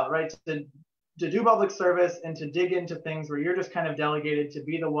about, right? To do public service and to dig into things where you're just kind of delegated to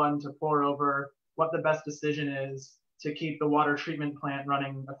be the one to pore over what the best decision is to keep the water treatment plant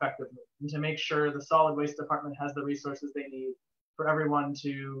running effectively, and to make sure the solid waste department has the resources they need for everyone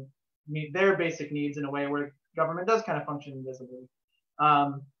to meet their basic needs in a way where government does kind of function invisibly.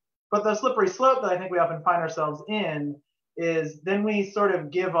 But the slippery slope that I think we often find ourselves in is then we sort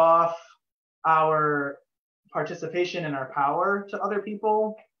of give off our participation and our power to other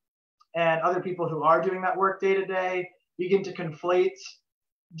people, and other people who are doing that work day to day begin to conflate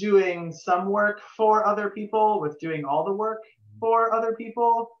doing some work for other people with doing all the work for other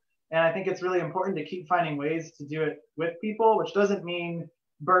people. And I think it's really important to keep finding ways to do it with people, which doesn't mean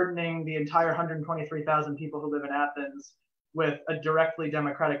burdening the entire 123,000 people who live in Athens with a directly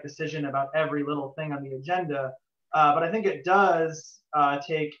democratic decision about every little thing on the agenda. But I think it does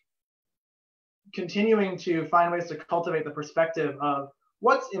take continuing to find ways to cultivate the perspective of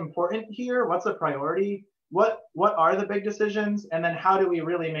what's important here, what's a priority, what are the big decisions, and then how do we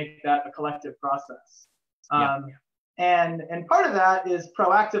really make that a collective process. And part of that is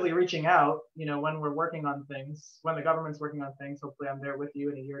proactively reaching out, when we're working on things, when the government's working on things. Hopefully I'm there with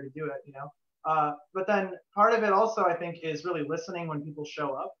you in a year to do it, but then part of it also, I think, is really listening when people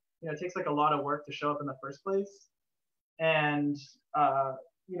show up. It takes like a lot of work to show up in the first place. And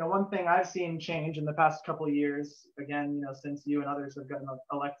one thing I've seen change in the past couple of years, again, since you and others have gotten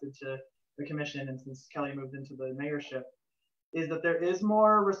elected to the commission and since Kelly moved into the mayorship, is that there is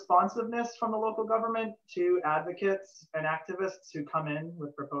more responsiveness from the local government to advocates and activists who come in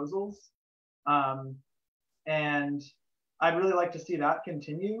with proposals. And I'd really like to see that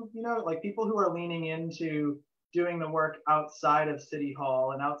continue, like people who are leaning into doing the work outside of City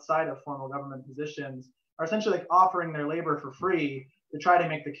Hall and outside of formal government positions are essentially like offering their labor for free to try to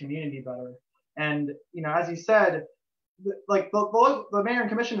make the community better. And, as you said, like the mayor and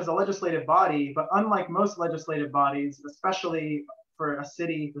commission is a legislative body, but unlike most legislative bodies, especially for a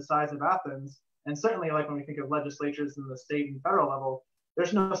city the size of Athens, and certainly like when we think of legislatures in the state and federal level,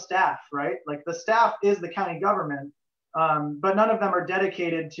 there's no staff, right? Like the staff is the county government, but none of them are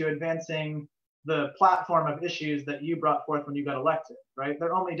dedicated to advancing the platform of issues that you brought forth when you got elected, right?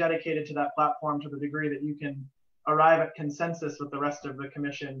 They're only dedicated to that platform to the degree that you can arrive at consensus with the rest of the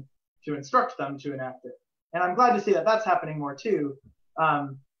commission to instruct them to enact it. And I'm glad to see that that's happening more too.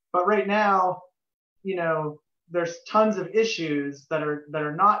 But right now, there's tons of issues that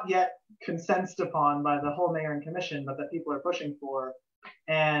are not yet consensed upon by the whole mayor and commission, but that people are pushing for.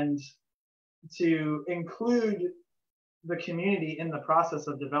 And to include the community in the process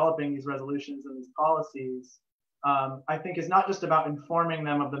of developing these resolutions and these policies, I think is not just about informing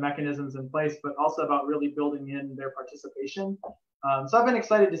them of the mechanisms in place, but also about really building in their participation. So I've been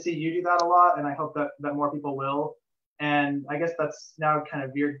excited to see you do that a lot, and I hope that more people will. And I guess that's now kind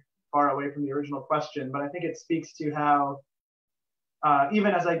of veered far away from the original question, but I think it speaks to how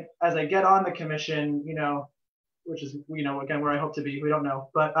even as I get on the commission, which is again where I hope to be, we don't know,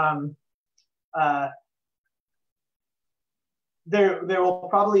 but there will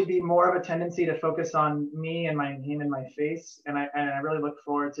probably be more of a tendency to focus on me and my name and my face, and I really look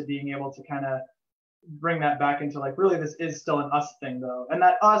forward to being able to kind of bring that back into like, really, this is still an us thing though, and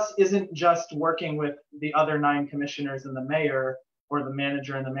that us isn't just working with the other 9 commissioners and the mayor, or the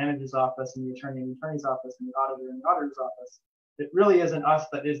manager in the manager's office, and the attorney in the attorney's office, and the auditor in the auditor's office. It really is an us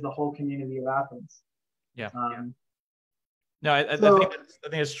that is the whole community of Athens. No, I think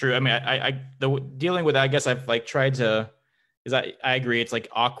it's true. I mean, the dealing with that, I guess I've like tried to, is I agree. It's like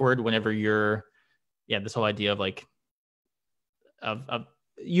awkward whenever you're, this whole idea of like, of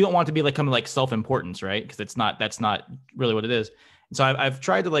you don't want to be like coming like self-importance, right? Because that's not really what it is. And so I've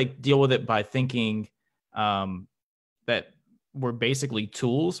tried to like deal with it by thinking that we're basically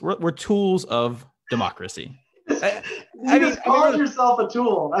tools. We're tools of democracy. I mean, call yourself a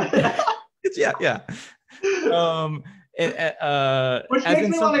tool. Yeah. Which makes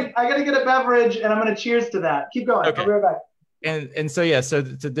me want to. I gotta get a beverage, and I'm gonna cheers to that. Keep going. Okay. I'll be right back. And so so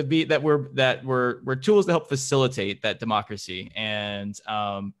to be that we're tools to help facilitate that democracy. And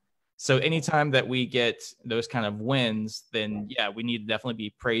so anytime that we get those kind of wins, then we need to definitely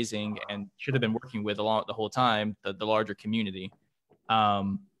be praising and should have been working with along the whole time the larger community.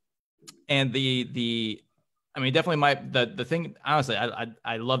 And I mean, definitely the thing, honestly,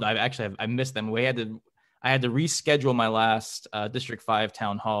 I loved, I missed them. I had to reschedule my last District 5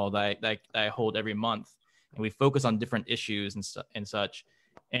 town hall that I hold every month. And we focus on different issues and such.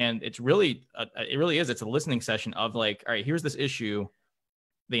 And it's really, it's a listening session of like, all right, here's this issue.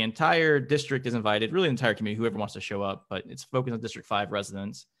 The entire district is invited, really the entire community, whoever wants to show up, but it's focused on District 5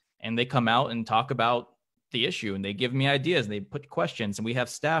 residents. And they come out and talk about the issue, and they give me ideas, and they put questions, and we have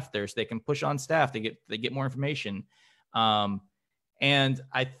staff there so they can push on staff. They get more information. And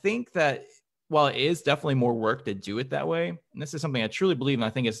I think that while it is definitely more work to do it that way, and this is something I truly believe, and I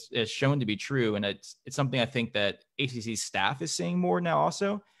think is shown to be true, and it's something I think that ACC staff is saying more now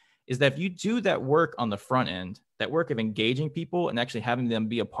also, is that if you do that work on the front end, that work of engaging people and actually having them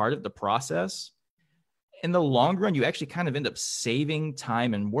be a part of the process, in the long run, you actually kind of end up saving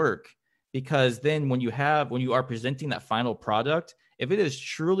time and work, because then when you are presenting that final product, if it has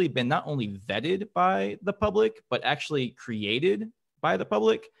truly been not only vetted by the public, but actually created by the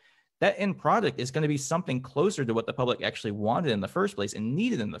public, that end product is going to be something closer to what the public actually wanted in the first place and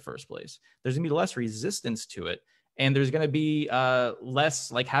needed in the first place. There's going to be less resistance to it. And there's going to be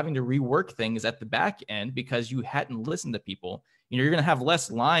less like having to rework things at the back end because you hadn't listened to people. You're going to have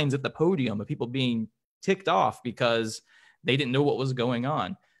less lines at the podium of people being ticked off because they didn't know what was going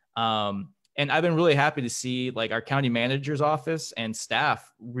on. And I've been really happy to see like our county manager's office and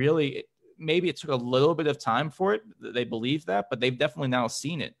staff really, maybe it took a little bit of time for it. They believe that, but they've definitely now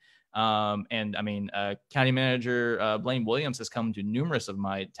seen it. And I mean, County Manager Blaine Williams has come to numerous of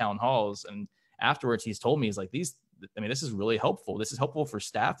my town halls, and afterwards he's told me, he's like, this is really helpful. This is helpful for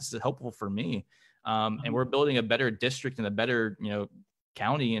staff. This is helpful for me. And we're building a better district and a better,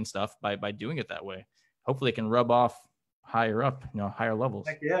 county and stuff by doing it that way. Hopefully it can rub off higher up, higher levels.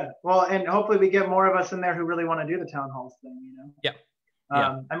 Heck yeah. Well, and hopefully we get more of us in there who really want to do the town halls thing, Yeah.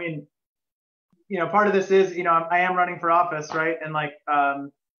 I mean, part of this is, I am running for office, right? And like,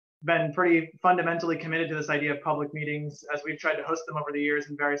 been pretty fundamentally committed to this idea of public meetings as we've tried to host them over the years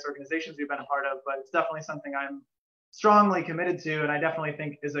in various organizations we've been a part of, but it's definitely something I'm strongly committed to. And I definitely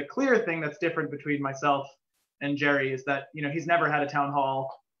think is a clear thing that's different between myself and Jerry is that, he's never had a town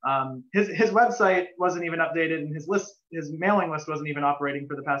hall. His website wasn't even updated, and his mailing list wasn't even operating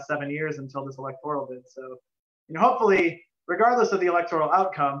for the past 7 years until this electoral did. So, hopefully, regardless of the electoral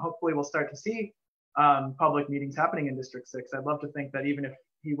outcome, hopefully we'll start to see public meetings happening in District 6. I'd love to think that even if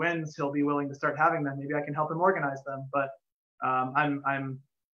he wins, he'll be willing to start having them. Maybe I can help him organize them, but I'm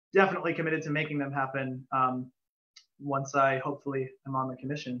definitely committed to making them happen once I hopefully am on the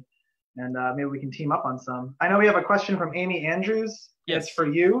commission, and maybe we can team up on some. I know we have a question from Amy Andrews. Yes. It's for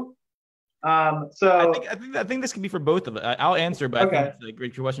you. So I think this can be for both of us. I'll answer, but okay. I think it's a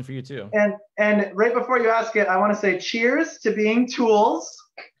great question for you too. And right before you ask it, I want to say cheers to being tools.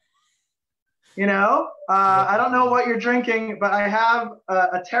 I don't know what you're drinking, but I have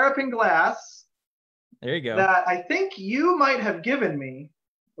a Terrapin glass. There you go. That I think you might have given me,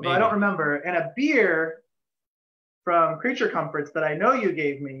 although I don't remember, and a beer from Creature Comforts that I know you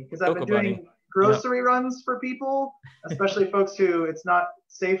gave me because I've been doing grocery runs for people, especially folks who it's not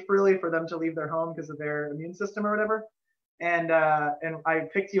safe really for them to leave their home because of their immune system or whatever. And I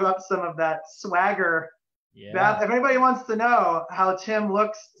picked you up some of that swagger. Yeah. If anybody wants to know how Tim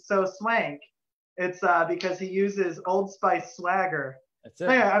looks so swank, it's because he uses Old Spice swagger. That's it.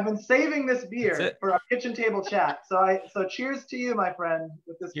 Anyway, I've been saving this beer for our kitchen table chat. So cheers to you, my friend,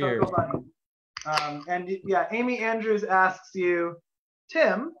 with this Cocoa Bunny. And yeah, Amy Andrews asks you,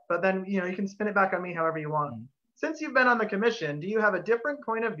 Tim, but then you can spin it back on me however you want. Since you've been on the commission, do you have a different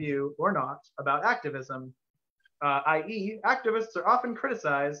point of view or not about activism? I.e., activists are often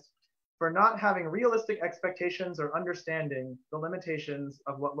criticized for not having realistic expectations or understanding the limitations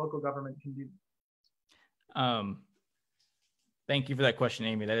of what local government can do. Thank you for that question,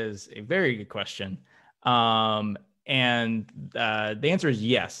 Amy. That is a very good question. And the answer is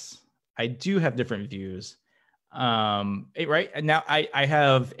yes. I do have different views. Right now, I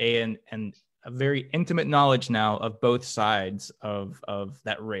have a very intimate knowledge now of both sides of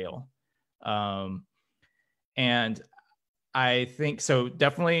that rail. And I think so.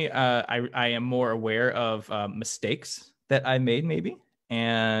 Definitely, I am more aware of mistakes that I made, maybe,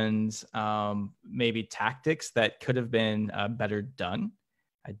 and maybe tactics that could have been better done.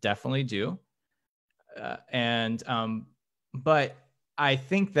 I definitely do. But I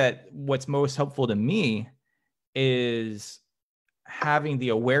think that what's most helpful to me is having the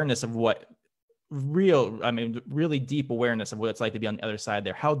awareness of what really deep awareness of what it's like to be on the other side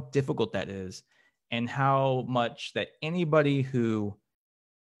there, how difficult that is, and how much that anybody who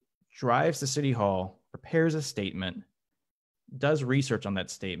drives to City Hall, prepares a statement, does research on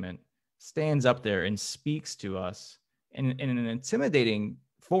that statement, stands up there and speaks to us in an intimidating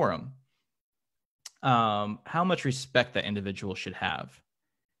forum, how much respect that individual should have,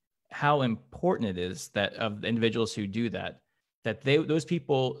 how important it is that of the individuals who do that those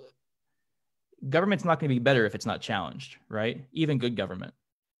people, government's not going to be better if it's not challenged, right? Even good government,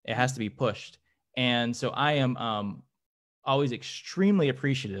 it has to be pushed. And so I am always extremely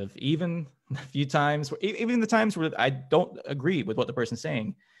appreciative, even a few times, even the times where I don't agree with what the person's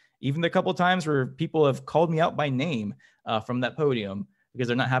saying, even the couple of times where people have called me out by name from that podium because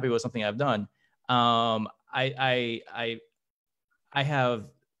they're not happy with something I've done. I have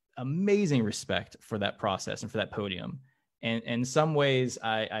amazing respect for that process and for that podium. And in some ways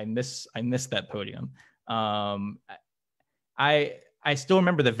I miss that podium. I still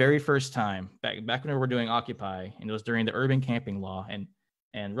remember the very first time back when we were doing Occupy, and it was during the urban camping law,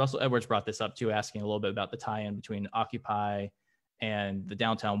 and Russell Edwards brought this up too, asking a little bit about the tie-in between Occupy and the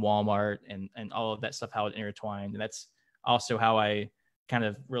downtown Walmart and all of that stuff, how it intertwined. And that's also how I kind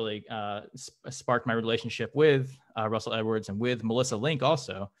of really sparked my relationship with Russell Edwards and with Melissa Link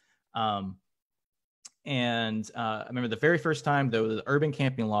also. I remember the very first time, though, the urban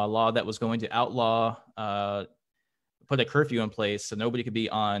camping law that was going to outlaw, put a curfew in place so nobody could be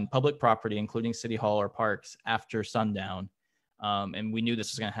on public property, including City Hall or parks, after sundown. And we knew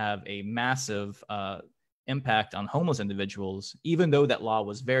this was going to have a massive impact on homeless individuals, even though that law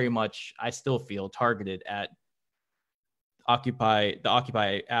was very much, I still feel, targeted at the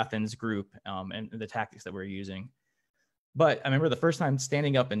Occupy Athens group and the tactics that we're using. But I remember the first time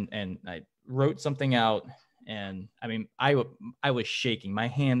standing up and I wrote something out, and I mean, I was shaking. My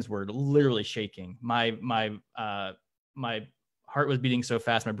hands were literally shaking. My heart was beating so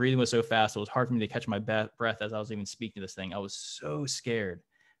fast. My breathing was so fast. It was hard for me to catch my breath as I was even speaking to this thing. I was so scared.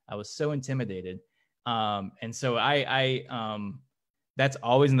 I was so intimidated. And so that's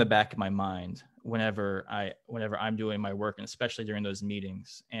always in the back of my mind whenever I'm doing my work, and especially during those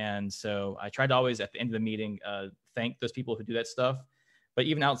meetings. And so I try to always, at the end of the meeting, thank those people who do that stuff. But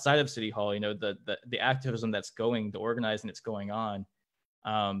even outside of City Hall, the activism that's going, the organizing that's going on,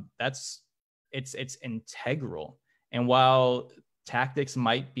 it's integral. And while tactics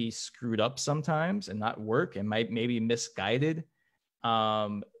might be screwed up sometimes and not work and might maybe misguided,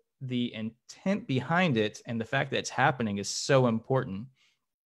 the intent behind it and the fact that it's happening is so important.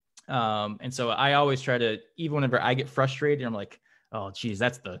 And so I always try to, even whenever I get frustrated, I'm like, oh, geez,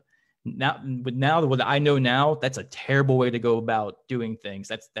 now what I know now, that's a terrible way to go about doing things.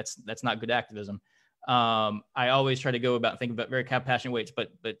 That's not good activism. I always try to go about thinking about very compassionate ways,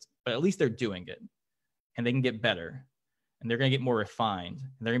 but at least they're doing it, and they can get better, and they're going to get more refined, and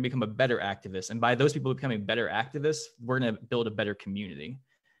they're going to become a better activist. And by those people becoming better activists, we're going to build a better community.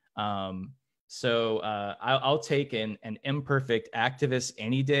 So I'll take an imperfect activist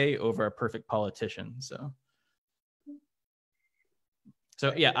any day over a perfect politician. So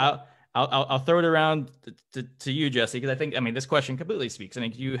yeah, I'll throw it around to you, Jesse, because I think, this question completely speaks. I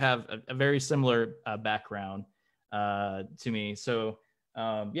think you have a very similar background to me. So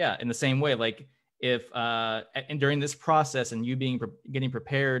yeah, in the same way, like if and during this process and you getting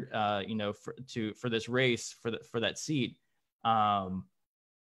prepared, for this race for that seat,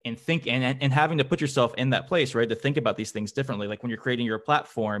 and think and having to put yourself in that place, right, to think about these things differently, like when you're creating your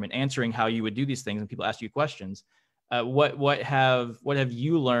platform and answering how you would do these things and people ask you questions. What have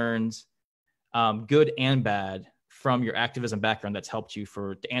you learned, good and bad, from your activism background that's helped you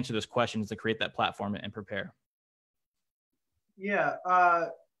to answer those questions, to create that platform and prepare? Yeah.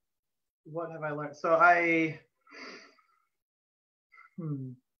 What have I learned? So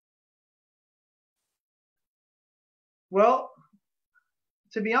well,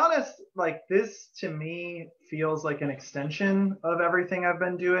 to be honest, like this to me feels like an extension of everything I've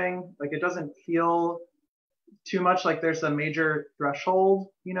been doing. Like it doesn't feel too much like there's a major threshold.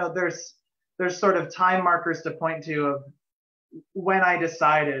 There's sort of time markers to point to of when I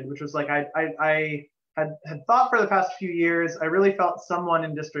decided, which was like I had thought for the past few years, I really felt someone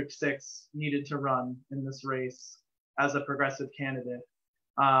in District 6 needed to run in this race as a progressive candidate.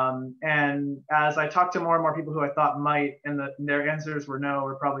 And as I talked to more and more people who I thought might, and their answers were no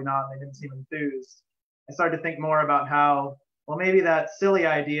or probably not, and they didn't seem enthused, I started to think more about how, well, maybe that silly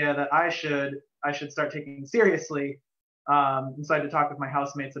idea that I should start taking seriously. And so I had to talk with my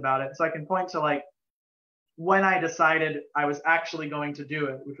housemates about it. So I can point to like when I decided I was actually going to do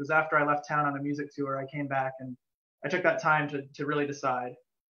it, which was after I left town on a music tour. I came back and I took that time to really decide.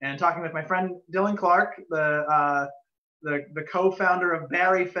 And talking with my friend Dylan Clark, the co-founder of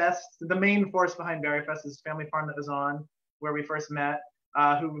Berry Fest, the main force behind Berry Fest is Family Farm that was on where we first met,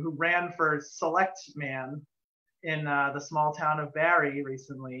 who ran for select man in the small town of Barry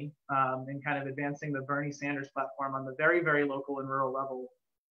recently, and kind of advancing the Bernie Sanders platform on the very, very local and rural level.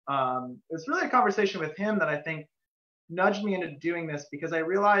 It's really a conversation with him that I think nudged me into doing this, because I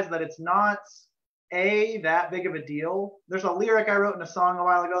realized that it's not that big of a deal. There's a lyric I wrote in a song a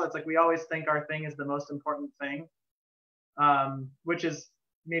while ago that's like, we always think our thing is the most important thing, which is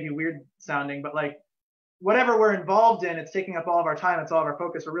maybe weird sounding, but like whatever we're involved in, it's taking up all of our time, it's all of our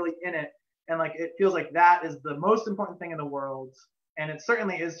focus, we're really in it. And like, it feels like that is the most important thing in the world. And it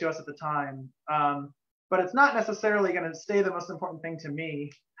certainly is to us at the time. But it's not necessarily going to stay the most important thing to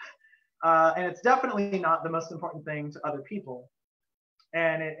me. And it's definitely not the most important thing to other people.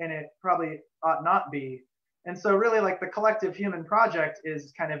 And it probably ought not be. And so really like the collective human project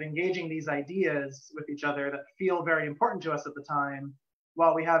is kind of engaging these ideas with each other that feel very important to us at the time,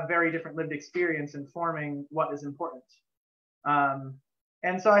 while we have very different lived experience in forming what is important.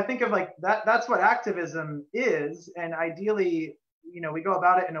 And so I think of like that's what activism is. And ideally, we go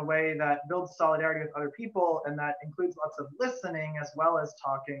about it in a way that builds solidarity with other people, and that includes lots of listening as well as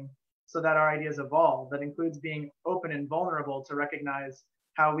talking, so that our ideas evolve. That includes being open and vulnerable to recognize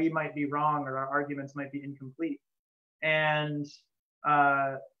how we might be wrong or our arguments might be incomplete. And,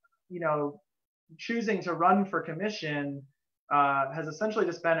 choosing to run for commission has essentially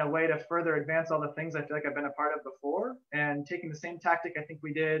just been a way to further advance all the things I feel like I've been a part of before, and taking the same tactic I think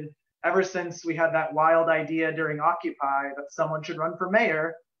we did ever since we had that wild idea during Occupy that someone should run for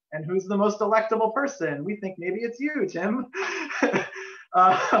mayor. And who's the most electable person? We think maybe it's you, Tim.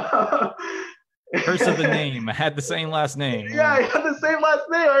 Curse of the name. I had the same last name. Yeah, I had the same last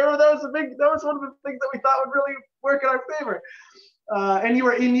name. I remember that was one of the things that we thought would really work in our favor. And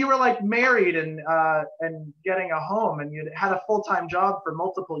you were like married and getting a home, and you had a full-time job for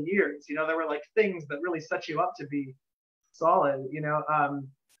multiple years. You know, there were like things that really set you up to be solid. You know,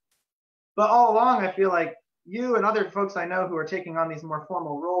 but all along, I feel like you and other folks I know who are taking on these more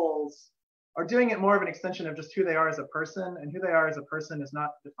formal roles are doing it more of an extension of just who they are as a person, and who they are as a person is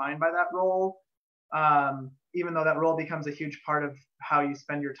not defined by that role, even though that role becomes a huge part of how you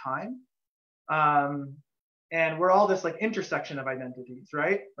spend your time. And we're all this like intersection of identities,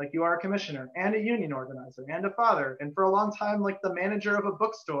 right? Like you are a commissioner and a union organizer and a father, and for a long time, like the manager of a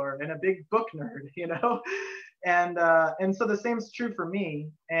bookstore and a big book nerd, you know? And so the same is true for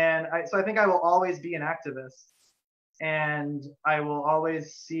me. And so I think I will always be an activist, and I will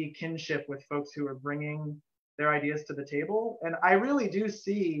always see kinship with folks who are bringing their ideas to the table. And I really do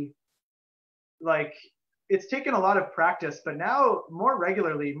see, like, it's taken a lot of practice, but now more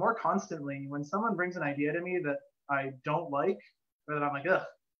regularly, more constantly, when someone brings an idea to me that I don't like, or that I'm like, ugh,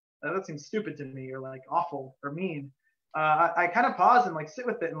 that seems stupid to me, or like awful or mean, I kind of pause and like sit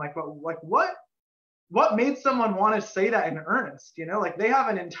with it and like what made someone want to say that in earnest? You know, like they have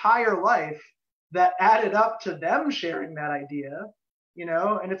an entire life that added up to them sharing that idea, you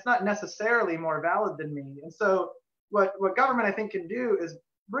know, and it's not necessarily more valid than me. And so what government I think can do is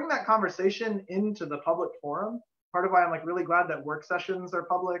bring that conversation into the public forum. Part of why I'm like really glad that work sessions are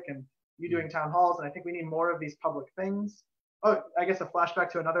public and you doing town halls. And I think we need more of these public things. Oh, I guess a flashback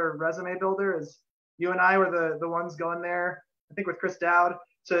to another resume builder is you and I were the ones going there, I think with Chris Dowd,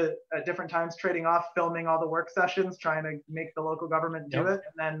 to at different times trading off filming all the work sessions, trying to make the local government do it.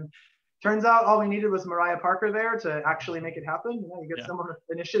 And then turns out all we needed was Mariah Parker there to actually make it happen. You know, you get someone with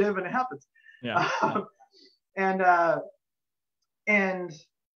initiative and it happens.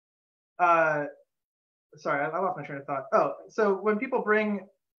 Sorry, I lost my train of thought. Oh, so when people bring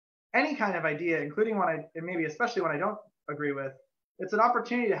any kind of idea, including one and maybe especially one I don't agree with, it's an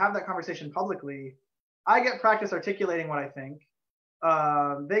opportunity to have that conversation publicly. I get practice articulating what I think.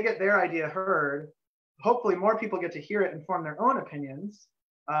 They get their idea heard. Hopefully more people get to hear it and form their own opinions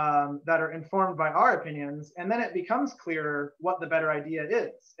that are informed by our opinions. And then it becomes clearer what the better idea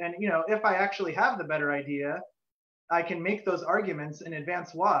is. And, you know, if I actually have the better idea, I can make those arguments in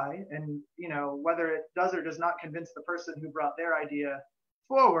advance why, and you know, whether it does or does not convince the person who brought their idea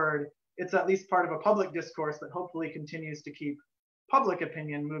forward, it's at least part of a public discourse that hopefully continues to keep public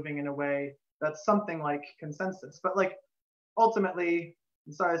opinion moving in a way that's something like consensus. But like ultimately,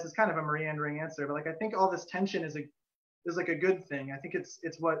 I'm sorry, this is kind of a meandering answer, but like I think all this tension is like a good thing. I think it's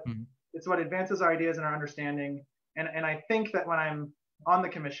what advances our ideas and our understanding. And I think that when I'm on the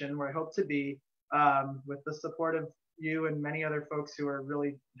commission, where I hope to be, with the support of you and many other folks who are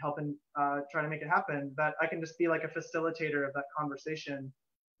really helping try to make it happen, that I can just be like a facilitator of that conversation.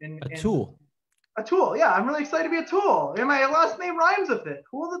 A tool, yeah. I'm really excited to be a tool. And my last name rhymes with it.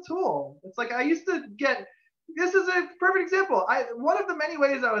 Houle the tool. It's like I used to get, this is a perfect example. One of the many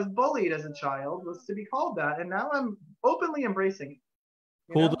ways I was bullied as a child was to be called that, and now I'm openly embracing it.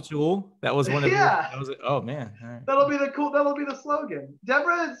 Houle the tool. That was one of oh man. All right. That'll be the slogan.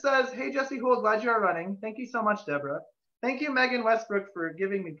 Deborah says, hey Jesse Houle, glad you are running. Thank you so much, Deborah. Thank you, Megan Westbrook, for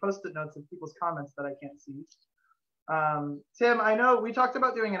giving me post-it notes of people's comments that I can't see. Tim, I know we talked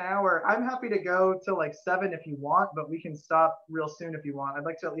about doing an hour. I'm happy to go till like 7 if you want, but we can stop real soon if you want. I'd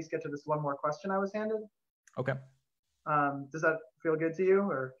like to at least get to this one more question I was handed. Okay. Does that feel good to you?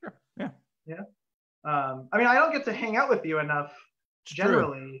 Or sure. Yeah. Yeah. I mean, I don't get to hang out with you enough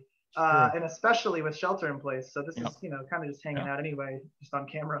generally, and especially with shelter in place. So this is, you know, kind of just hanging out anyway, just on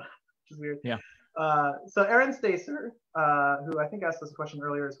camera, which is weird. Yeah. So Aaron Stacer, who I think asked this question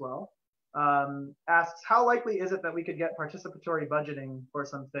earlier as well, asks, how likely is it that we could get participatory budgeting for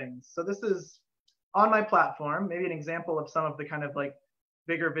some things? So this is on my platform, maybe an example of some of the kind of like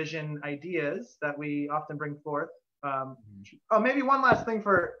bigger vision ideas that we often bring forth. Oh, maybe one last thing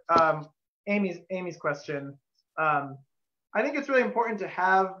for Amy's question. I think it's really important to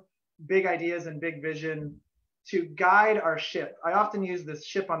have big ideas and big vision to guide our ship. I often use this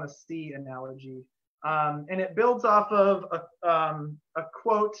ship on the sea analogy. And it builds off of a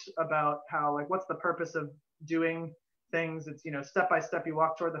quote about how, like, what's the purpose of doing things? It's, you know, step by step you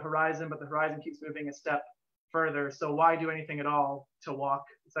walk toward the horizon, but the horizon keeps moving a step further. So why do anything at all to walk?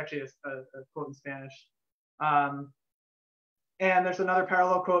 It's actually a quote in Spanish. And there's another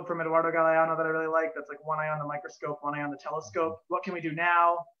parallel quote from Eduardo Galeano that I really like. That's like one eye on the microscope, one eye on the telescope. What can we do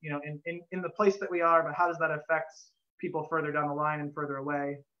now, you know, in the place that we are, but how does that affect people further down the line and further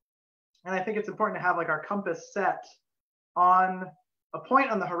away? And I think it's important to have like our compass set on a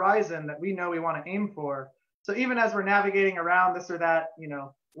point on the horizon that we know we want to aim for. So even as we're navigating around this or that, you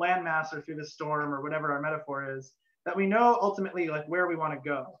know, landmass or through the storm or whatever our metaphor is, that we know ultimately like where we want to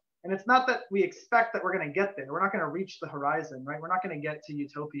go. And it's not that we expect that we're going to get there. We're not going to reach the horizon, right? We're not going to get to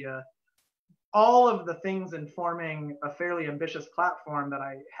utopia. All of the things in forming a fairly ambitious platform that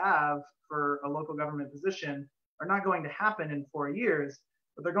I have for a local government position are not going to happen in 4 years,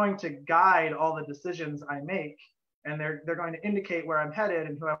 but they're going to guide all the decisions I make. And they're going to indicate where I'm headed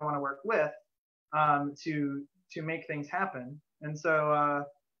and who I want to work with to make things happen. And so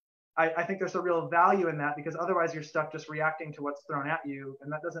I think there's a real value in that, because otherwise you're stuck just reacting to what's thrown at you.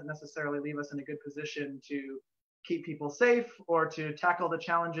 And that doesn't necessarily leave us in a good position to keep people safe or to tackle the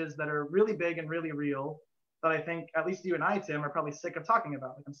challenges that are really big and really real that I think at least you and I, Tim, are probably sick of talking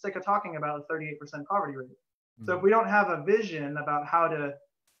about. Like, I'm sick of talking about a 38% poverty rate. Mm-hmm. So if we don't have a vision about how to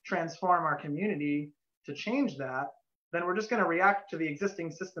transform our community to change that, then we're just going to react to the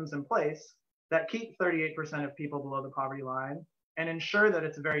existing systems in place that keep 38% of people below the poverty line and ensure that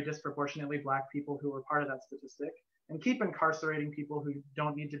it's very disproportionately Black people who are part of that statistic, and keep incarcerating people who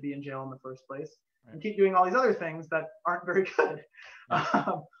don't need to be in jail in the first place, right, and keep doing all these other things that aren't very good. Right.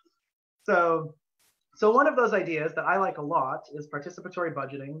 So one of those ideas that I like a lot is participatory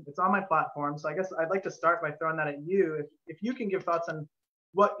budgeting. It's on my platform. So I guess I'd like to start by throwing that at you. If you can give thoughts on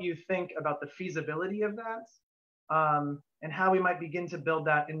what you think about the feasibility of that, and how we might begin to build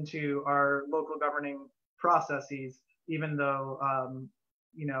that into our local governing processes, even though,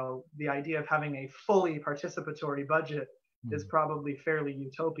 you know, the idea of having a fully participatory budget is probably fairly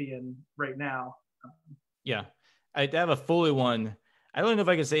utopian right now. Yeah, I have a fully one. I don't know if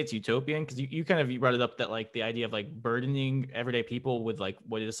I can say it's utopian, because you kind of brought it up that like the idea of like burdening everyday people with like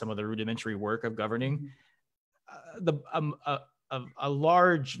what is some of the rudimentary work of governing. A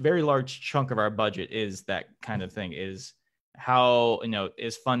large, very large chunk of our budget is that kind of thing, is how, you know,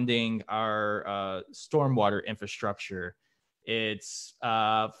 is funding our stormwater infrastructure. It's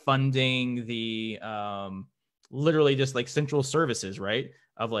funding the literally just like central services, right?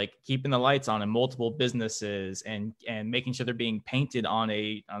 Of like keeping the lights on in multiple businesses and making sure they're being painted on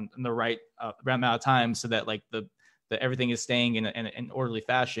the right amount of time, so that like the everything is staying in an orderly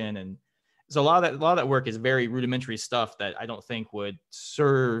fashion. And so a lot of that work is very rudimentary stuff that I don't think would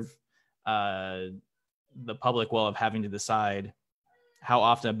serve the public well, of having to decide how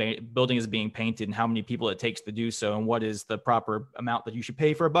often a building is being painted and how many people it takes to do so, and what is the proper amount that you should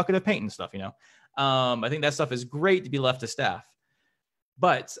pay for a bucket of paint and stuff, you know. I think that stuff is great to be left to staff.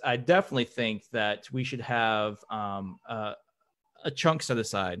 But I definitely think that we should have a chunk set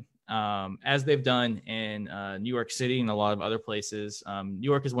aside, as they've done in New York City and a lot of other places. New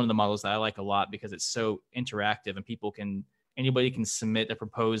York is one of the models that I like a lot, because it's so interactive and anybody can submit a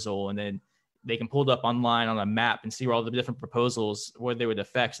proposal, and then they can pull it up online on a map and see where all the different proposals, what they would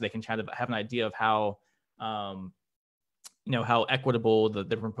affect, so they can kind of have an idea of how, you know, how equitable the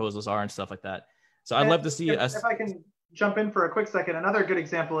different proposals are and stuff like that. So I'd love to see us. If I can jump in for a quick second, another good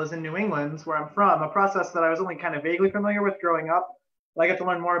example is in New England, where I'm from, a process that I was only kind of vaguely familiar with growing up, that I get to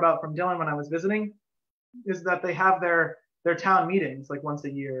learn more about from Dylan when I was visiting, is that they have their town meetings like once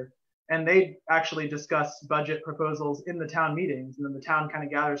a year, and they actually discuss budget proposals in the town meetings, and then the town kind of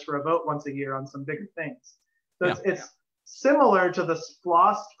gathers for a vote once a year on some bigger things. So it's similar to the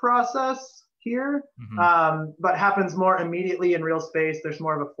SPLOST process here, but happens more immediately in real space. There's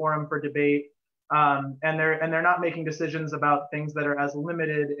more of a forum for debate. And they're not making decisions about things that are as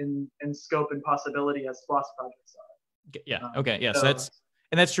limited in scope and possibility as SPLOST projects are. Yeah. Okay. Yeah. So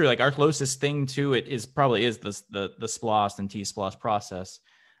that's true. Like our closest thing to it is probably the SPLOST and T-SPLOST process.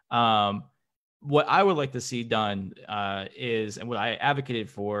 What I would like to see done is, and what I advocated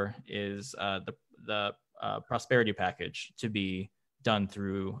for is the prosperity package to be done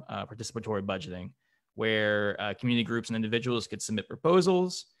through participatory budgeting, where community groups and individuals could submit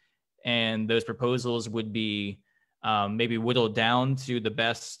proposals. And those proposals would be maybe whittled down to the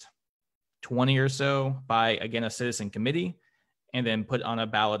best 20 or so by, again, a citizen committee, and then put on a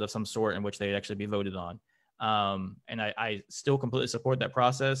ballot of some sort in which they'd actually be voted on. And I still completely support that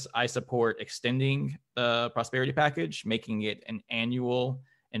process. I support extending the prosperity package, making it an annual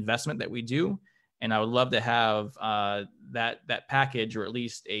investment that we do. And I would love to have that package, or at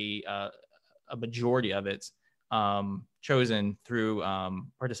least a majority of it, chosen through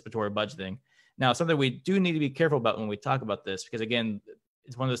participatory budgeting. Now, something we do need to be careful about when we talk about this, because again,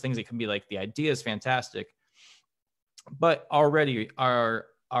 it's one of those things that can be like, the idea is fantastic, But already our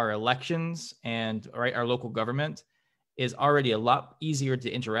elections and our local government is already a lot easier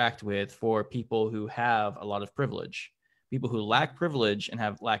to interact with for people who have a lot of privilege. People who lack privilege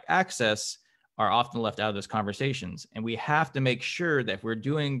and lack access are often left out of those conversations. And we have to make sure that if we're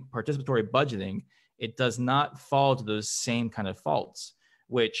doing participatory budgeting, it does not fall to those same kind of faults,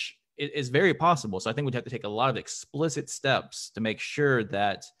 which is very possible. So I think we'd have to take a lot of explicit steps to make sure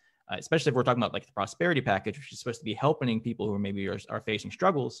that, especially if we're talking about like the prosperity package, which is supposed to be helping people who maybe are facing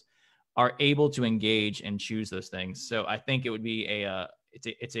struggles, are able to engage and choose those things. So I think it would be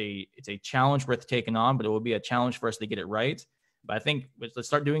it's a challenge worth taking on, but it will be a challenge for us to get it right. But I think let's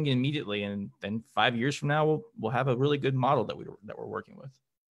start doing it immediately, and then 5 years from now, we'll have a really good model that we're working with.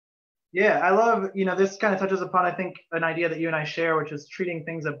 Yeah, I love, this kind of touches upon, I think, an idea that you and I share, which is treating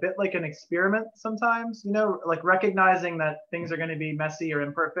things a bit like an experiment sometimes, like recognizing that things are going to be messy or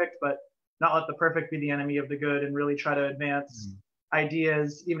imperfect, but not let the perfect be the enemy of the good, and really try to advance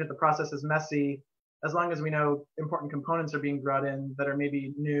ideas, even if the process is messy, as long as we know important components are being brought in that are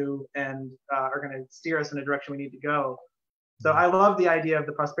maybe new and are going to steer us in a direction we need to go. So I love the idea of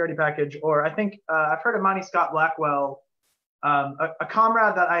the prosperity package, or I think I've heard of Monty Scott Blackwell, a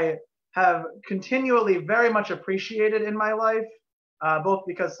comrade that I have continually very much appreciated in my life, both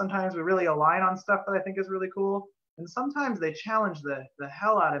because sometimes we really align on stuff that I think is really cool, and sometimes they challenge the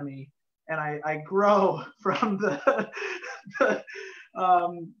hell out of me, and I grow from the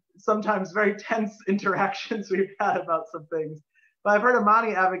sometimes very tense interactions we've had about some things. But I've heard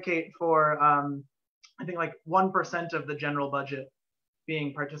Amani advocate for, I think like 1% of the general budget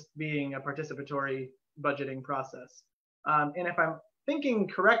being a participatory budgeting process. And if I'm thinking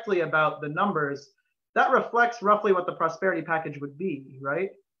correctly about the numbers, that reflects roughly what the prosperity package would be, right?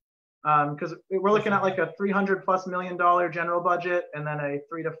 Because we're looking at like a $300+ million general budget and then a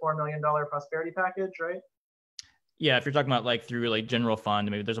 $3 to $4 million prosperity package, right? Yeah, if you're talking about like through like general fund,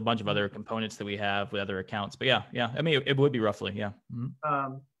 maybe there's a bunch of other components that we have with other accounts. But yeah. I mean, it would be roughly, yeah.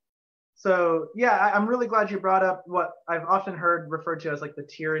 Mm-hmm. So yeah, I'm really glad you brought up what I've often heard referred to as like the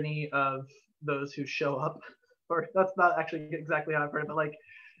tyranny of those who show up. Or that's not actually exactly how I've heard it, but like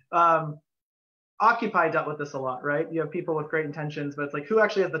Occupy dealt with this a lot, right? You have people with great intentions, but it's like, who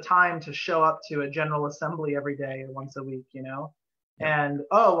actually has the time to show up to a general assembly every day or once a week, Yeah. And,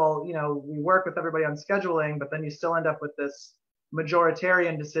 we work with everybody on scheduling, but then you still end up with this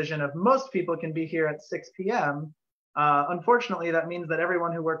majoritarian decision of most people can be here at 6 p.m. Unfortunately, that means that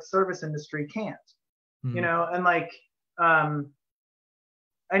everyone who works service industry can't, and like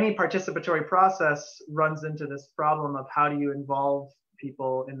any participatory process runs into this problem of how do you involve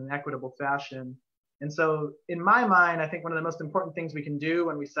people in an equitable fashion. And so in my mind, I think one of the most important things we can do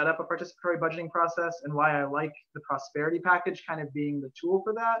when we set up a participatory budgeting process, and why I like the prosperity package kind of being the tool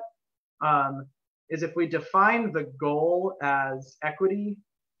for that, is if we define the goal as equity,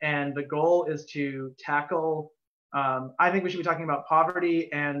 and the goal is to tackle, I think we should be talking about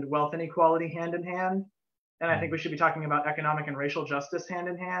poverty and wealth inequality hand in hand. And I think we should be talking about economic and racial justice hand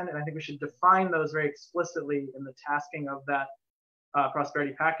in hand. And I think we should define those very explicitly in the tasking of that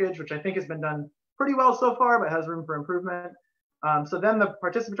prosperity package, which I think has been done pretty well so far, but has room for improvement. So then the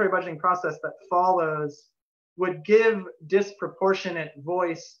participatory budgeting process that follows would give disproportionate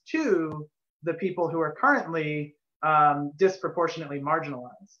voice to the people who are currently disproportionately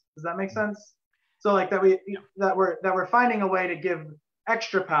marginalized. Does that make sense? So like that we're finding a way to give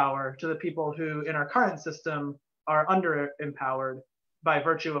extra power to the people who in our current system are under empowered by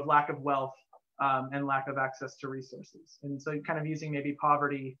virtue of lack of wealth and lack of access to resources. And so kind of using maybe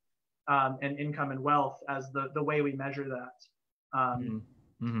poverty and income and wealth as the way we measure that.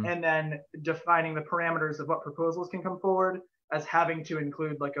 And then defining the parameters of what proposals can come forward as having to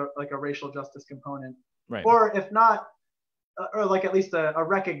include like a racial justice component. Right. Or if not, or like at least a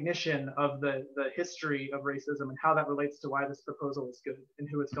recognition of the history of racism and how that relates to why this proposal is good and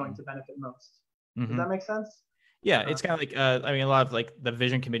who it's going to benefit most. Does that make sense? Yeah, it's kind of like, I mean, a lot of like the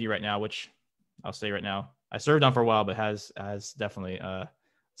vision committee right now, which I'll say right now, I served on for a while, but has definitely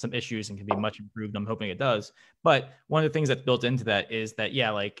some issues and can be much improved. I'm hoping it does. But one of the things that's built into that is that,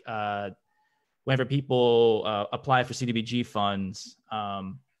 yeah, like whenever people apply for CDBG funds,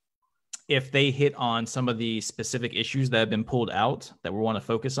 if they hit on some of the specific issues that have been pulled out that we want to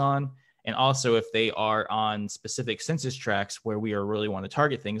focus on, and also if they are on specific census tracts where we are really want to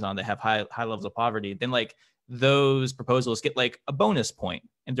target things on that have high levels of poverty, then like those proposals get like a bonus point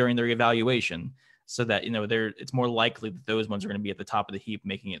and during their evaluation, so that it's more likely that those ones are going to be at the top of the heap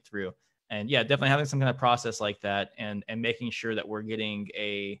making it through. And yeah, definitely having some kind of process like that, and making sure that we're getting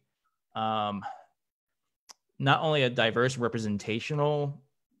a not only a diverse representational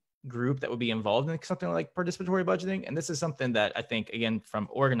group that would be involved in something like participatory budgeting. And this is something that I think, again, from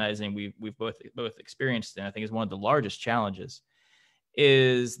organizing, we've both experienced, and I think is one of the largest challenges,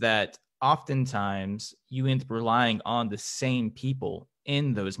 is that oftentimes you end up relying on the same people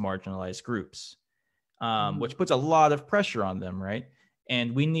in those marginalized groups, which puts a lot of pressure on them, right?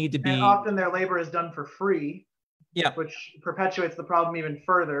 And we need to be. And often their labor is done for free. Yeah. Which perpetuates the problem even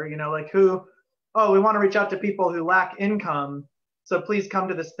further. You know, like we want to reach out to people who lack income. So please come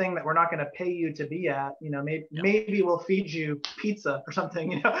to this thing that we're not going to pay you to be at. You know, maybe we'll feed you pizza or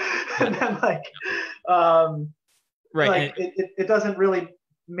something. You know, and then right. Like it doesn't really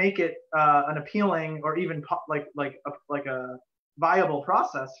make it an appealing or even like a viable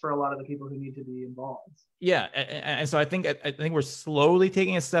process for a lot of the people who need to be involved. Yeah, and so I think we're slowly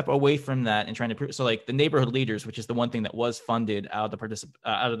taking a step away from that and trying to prove. So like the neighborhood leaders, which is the one thing that was funded out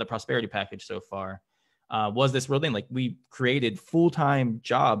of the prosperity package so far, was this real thing. Like we created full-time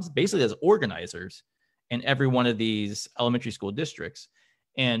jobs basically as organizers in every one of these elementary school districts.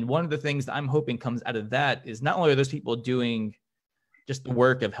 And one of the things that I'm hoping comes out of that is not only are those people doing just the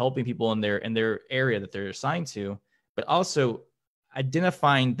work of helping people in their area that they're assigned to, but also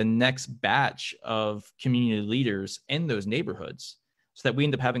identifying the next batch of community leaders in those neighborhoods, so that we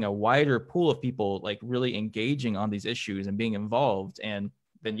end up having a wider pool of people like really engaging on these issues and being involved, and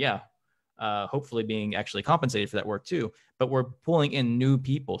then hopefully being actually compensated for that work too. But we're pulling in new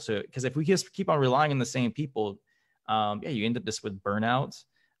people. So because if we just keep on relying on the same people, you end up just with burnout.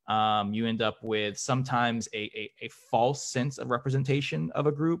 You end up with sometimes a false sense of representation of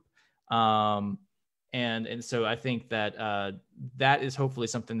a group. And so I think that that is hopefully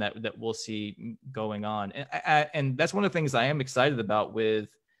something that we'll see going on. And that's one of the things I am excited about with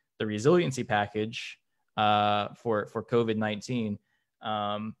the resiliency package for COVID-19,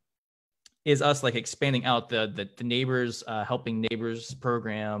 is us like expanding out the neighbors, helping neighbors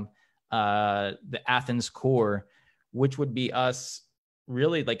program, the Athens core, which would be us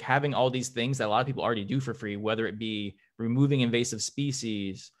really like having all these things that a lot of people already do for free, whether it be removing invasive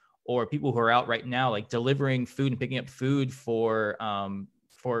species, or people who are out right now, like delivering food and picking up food for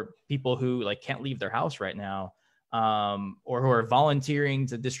people who like can't leave their house right now, or who are volunteering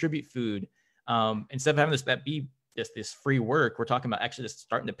to distribute food. Instead of having that be just this free work, we're talking about actually just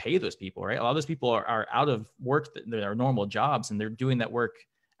starting to pay those people, right? A lot of those people are out of work, their normal jobs, and they're doing that work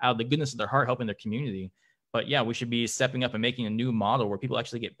out of the goodness of their heart, helping their community. But yeah, we should be stepping up and making a new model where people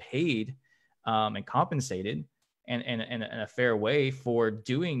actually get paid and compensated and a fair way for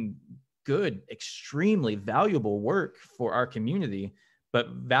doing good, extremely valuable work for our community,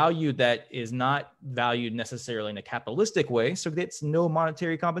 but value that is not valued necessarily in a capitalistic way, so it's no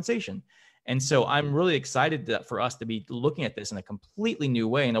monetary compensation. And so I'm really excited for us to be looking at this in a completely new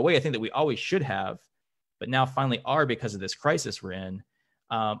way, in a way I think that we always should have, but now finally are because of this crisis we're in,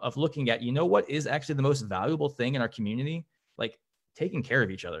 of looking at, you know, what is actually the most valuable thing in our community? Like taking care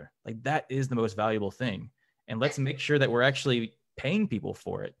of each other. Like that is the most valuable thing. And let's make sure that we're actually paying people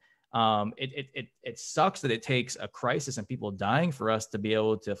for it. It sucks that it takes a crisis and people dying for us to be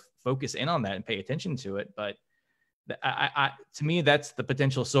able to focus in on that and pay attention to it. But to me, that's the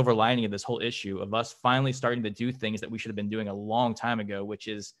potential silver lining of this whole issue, of us finally starting to do things that we should have been doing a long time ago, which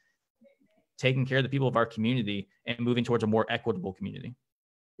is taking care of the people of our community and moving towards a more equitable community.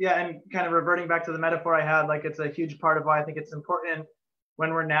 Yeah, and kind of reverting back to the metaphor I had, like it's a huge part of why I think it's important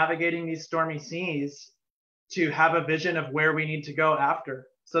when we're navigating these stormy seas to have a vision of where we need to go after,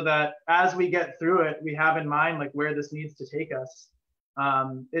 so that as we get through it, we have in mind like where this needs to take us.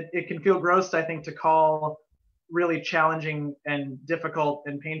 It can feel gross, I think, to call really challenging and difficult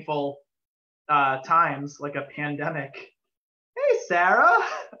and painful times like a pandemic. Hey, Sarah.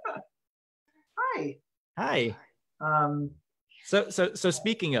 Hi. Hi. So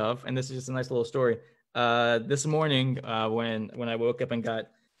speaking of, and this is just a nice little story. This morning, when I woke up and got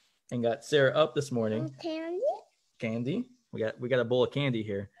Sarah up this morning. Candy. We got a bowl of candy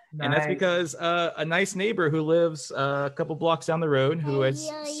here. Nice. And that's because a nice neighbor who lives a couple blocks down the road, who has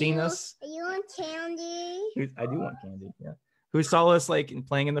seen us. You want candy? I do want candy. Yeah. Who saw us like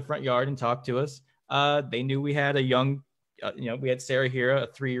playing in the front yard and talked to us. They knew we had a young, we had Sarah here, a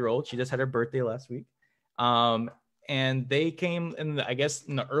 3-year-old. She just had her birthday last week. And they came in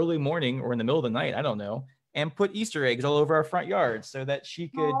the early morning or in the middle of the night, I don't know, and put Easter eggs all over our front yard so that she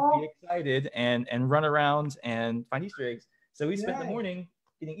could be excited and run around and find Easter eggs. So we spent the morning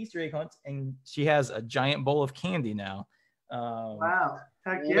getting Easter egg hunts, and she has a giant bowl of candy now. Wow.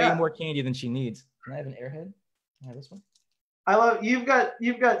 Heck yeah. Way more candy than she needs. Can I have an Airhead? Can I have this one? I love you've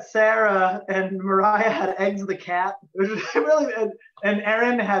got Sarah, and Mariah had Eggs the cat. Really, and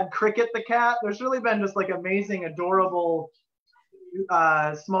Erin had Cricket the cat. There's really been just like amazing, adorable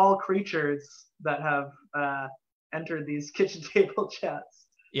small creatures that have entered these kitchen table chats.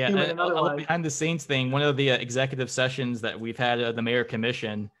 Yeah, human and a little otherwise. behind the scenes thing. One of the executive sessions that we've had at the mayor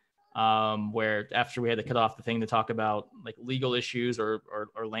commission, where after we had to cut off the thing to talk about like legal issues or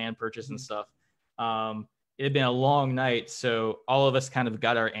land purchase and stuff, it had been a long night, so all of us kind of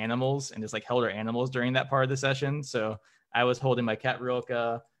got our animals and just like held our animals during that part of the session. So I was holding my cat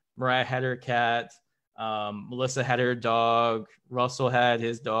Rilka, Mariah had her cat, Melissa had her dog, Russell had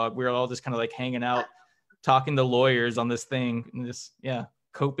his dog. We were all just kind of like hanging out, talking to lawyers on this thing, and just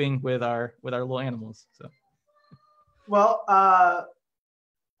coping with our little animals. So, well,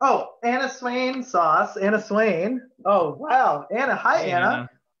 Anna Swain saw us. Anna Swain. Oh wow, Anna. Hi, hey, Anna.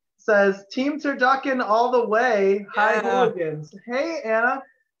 Says Team Turducken all the way. Hi, hooligans. Hey, Anna.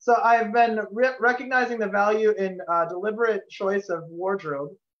 So I've been recognizing the value in deliberate choice of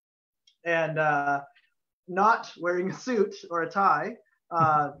wardrobe, and not wearing a suit or a tie.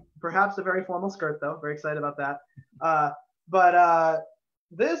 Perhaps a very formal skirt, though. Very excited about that. But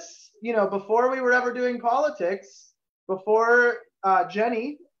this, before we were ever doing politics, before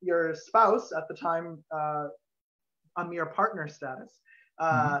Jenny, your spouse at the time, a mere partner status,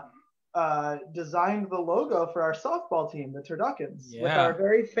 designed the logo for our softball team, the Turduckens, with our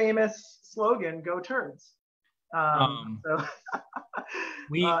very famous slogan, "Go Turds." And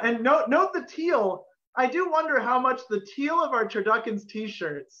note the teal. I do wonder how much the teal of our Turduckens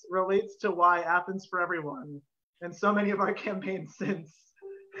t-shirts relates to why Athens for Everyone and so many of our campaigns since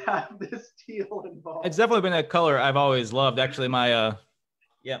have this teal involved. It's definitely been a color I've always loved. Actually, my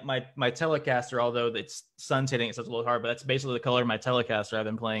Telecaster, although it's sun's hitting it, so it's a little hard, but that's basically the color of my Telecaster I've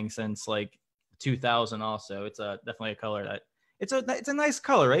been playing since like 2000. Also, it's definitely a color that it's a nice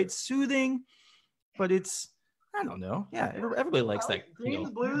color, right? It's soothing, but it's, I don't know. Yeah, everybody likes that. Greens,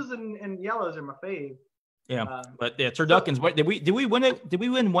 blues, and yellows are my fave. Yeah, but yeah, Turduckens. What did we win it? Did we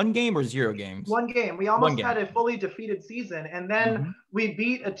win one game or 0 games? One game. We almost had a fully defeated season, and then we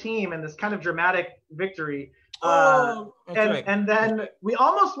beat a team in this kind of dramatic victory. And then we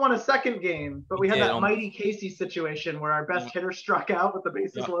almost won a second game, but we had that Mighty Casey situation where our best hitter struck out with the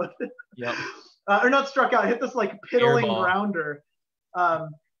bases loaded. Yep. Or not struck out, hit this like piddling grounder.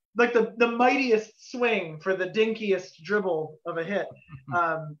 Like the mightiest swing for the dinkiest dribble of a hit.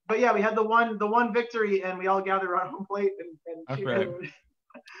 But yeah, we had the one victory, and we all gathered around home plate and cheered.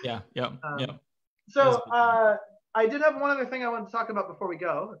 So I did have one other thing I wanted to talk about before we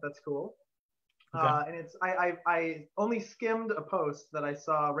go, if that's cool. And it's I only skimmed a post that I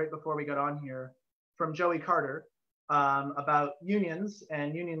saw right before we got on here from Joey Carter about unions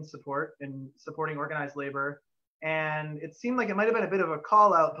and union support and supporting organized labor. And it seemed like it might have been a bit of a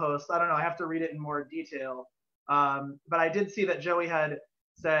call out post. I don't know. I have to read it in more detail. But I did see that Joey had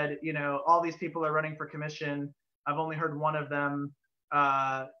said, all these people are running for commission. I've only heard one of them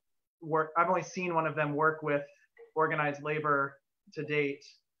work. I've only seen one of them work with organized labor to date.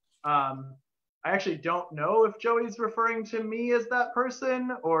 I actually don't know if Joey's referring to me as that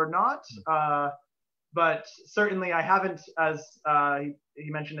person or not. But certainly I haven't, as he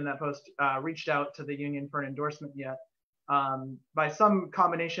mentioned in that post, reached out to the union for an endorsement yet. By some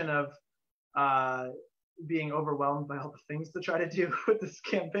combination of being overwhelmed by all the things to try to do with this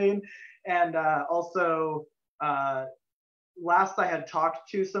campaign. And also, last I had talked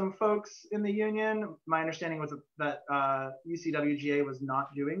to some folks in the union, my understanding was that UCWGA was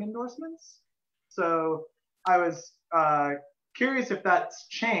not doing endorsements. So I was curious if that's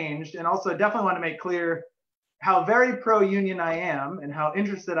changed, and also definitely want to make clear how very pro-union I am and how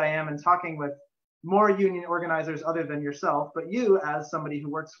interested I am in talking with more union organizers other than yourself, but you as somebody who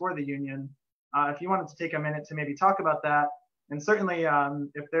works for the union, if you wanted to take a minute to maybe talk about that. And certainly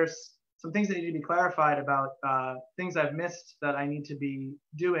if there's some things that need to be clarified about things I've missed that I need to be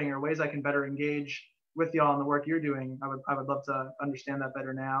doing or ways I can better engage with y'all in the work you're doing, I would love to understand that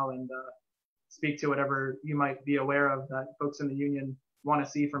better now and speak to whatever you might be aware of that folks in the union want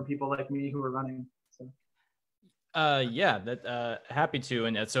to see from people like me who are running. So. Happy to.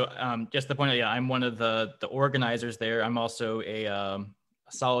 And so just to point out, I'm one of the organizers there. I'm also a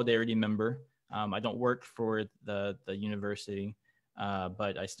Solidarity member. I don't work for the university,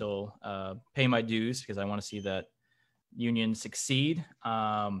 but I still pay my dues because I want to see that union succeed.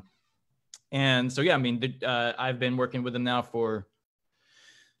 And so, I've been working with them now for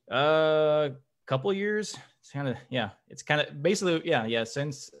couple of years. It's kind of basically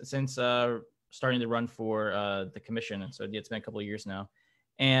since starting to run for the commission. And so it's been a couple of years now.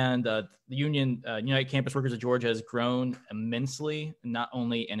 And the union, United Campus Workers of Georgia, has grown immensely, not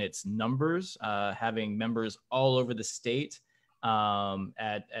only in its numbers, having members all over the state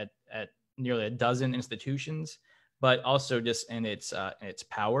at nearly a dozen institutions, but also just in its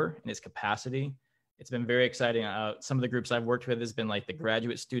power and its capacity. It's been very exciting. Some of the groups I've worked with has been like the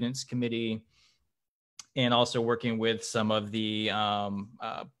Graduate Students Committee, and also working with some of the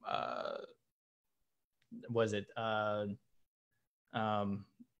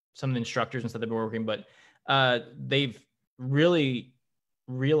some of the instructors and stuff that have been working, but they've really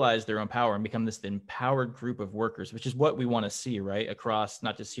realized their own power and become this empowered group of workers, which is what we want to see, right? Across,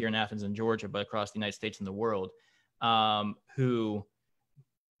 not just here in Athens and Georgia, but across the United States and the world, who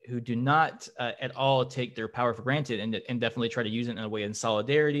do not at all take their power for granted, and definitely try to use it in a way in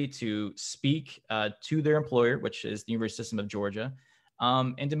solidarity to speak to their employer, which is the University System of Georgia,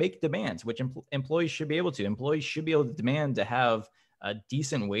 and to make demands, which employees should be able to. Employees should be able to demand to have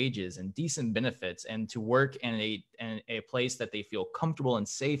decent wages and decent benefits, and to work in a place that they feel comfortable and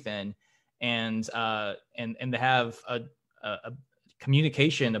safe in, and to have a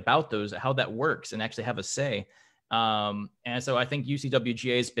communication about those, how that works, and actually have a say. And so I think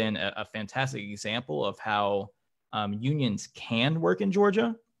UCWGA has been a fantastic example of how unions can work in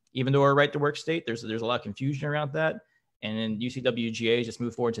Georgia, even though we're a right to work state. There's a lot of confusion around that. And then UCWGA just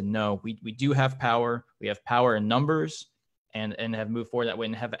moved forward to no, we do have power. We have power in numbers, and have moved forward that way,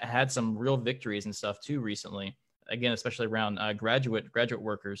 and have had some real victories and stuff too recently. Again, especially around graduate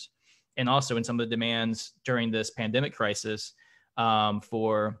workers, and also in some of the demands during this pandemic crisis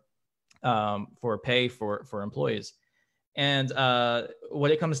for pay for employees. And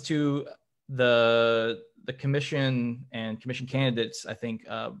when it comes to the commission and commission candidates, I think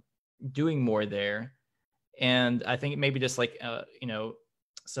doing more there. And I think maybe just like,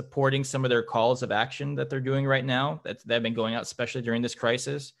 supporting some of their calls of action that they're doing right now that have been going out, especially during this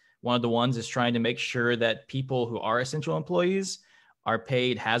crisis. One of the ones is trying to make sure that people who are essential employees are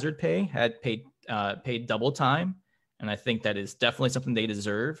paid hazard pay, paid double time. And I think that is definitely something they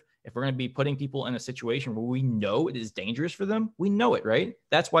deserve. If we're going to be putting people in a situation where we know it is dangerous for them, we know it, right?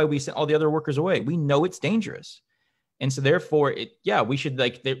 That's why we sent all the other workers away. We know it's dangerous. And so therefore, we should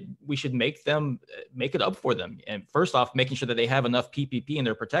make it up for them. And first off, making sure that they have enough PPP and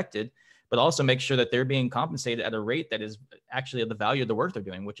they're protected, but also make sure that they're being compensated at a rate that is actually of the value of the work they're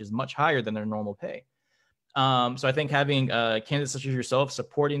doing, which is much higher than their normal pay. So I think having candidates such as yourself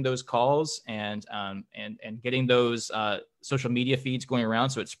supporting those calls and getting those social media feeds going around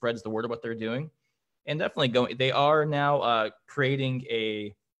so it spreads the word of what they're doing, and definitely they are now creating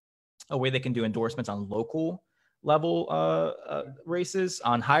a way they can do endorsements on local level races.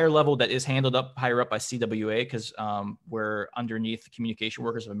 On higher level, that is handled higher up by CWA, because we're underneath the Communication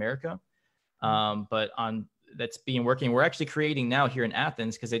Workers of America. But on that's being working, we're actually creating now here in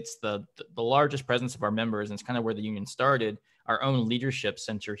Athens, because it's the largest presence of our members, and it's kind of where the union started, our own leadership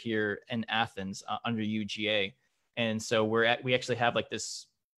center here in Athens under UGA. And so we actually have like this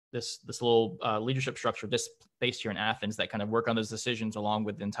little leadership structure just based here in Athens that kind of work on those decisions along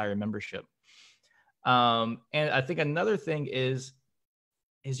with the entire membership. And I think another thing is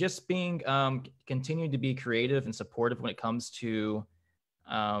just being continuing to be creative and supportive when it comes to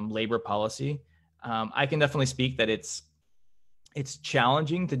labor policy. I can definitely speak that it's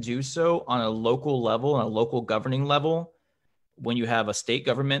challenging to do so on a local level, on a local governing level, when you have a state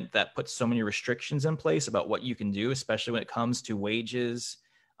government that puts so many restrictions in place about what you can do, especially when it comes to wages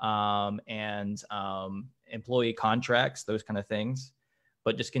and employee contracts, those kind of things.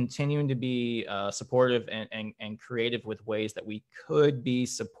 But just continuing to be supportive and creative with ways that we could be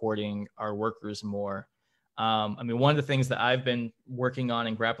supporting our workers more. I mean, one of the things that I've been working on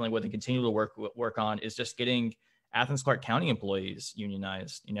and grappling with and continue to work on is just getting Athens-Clarke County employees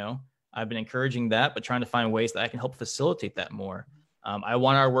unionized. I've been encouraging that, but trying to find ways that I can help facilitate that more. I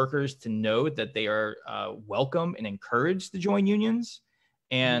want our workers to know that they are welcome and encouraged to join unions,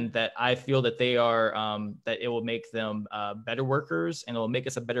 and that I feel that they are, that it will make them better workers, and it will make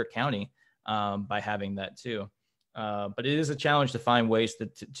us a better county by having that too. But it is a challenge to find ways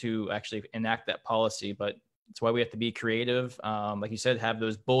to actually enact that policy. But it's why we have to be creative. Like you said, have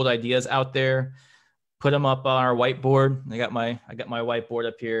those bold ideas out there, put them up on our whiteboard. I got my whiteboard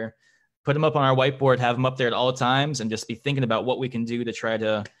up here. Put them up on our whiteboard, have them up there at all times, and just be thinking about what we can do to try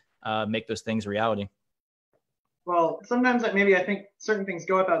to make those things reality. Well, sometimes maybe I think certain things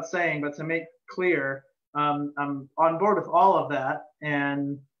go without saying, but to make clear, I'm on board with all of that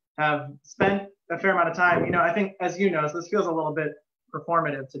and have spent a fair amount of time. I think, as you know, so this feels a little bit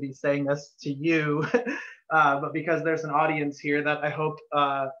performative to be saying this to you, but because there's an audience here that I hope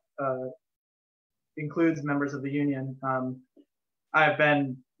includes members of the union. I've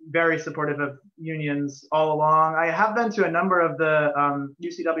been very supportive of unions all along. I have been to a number of the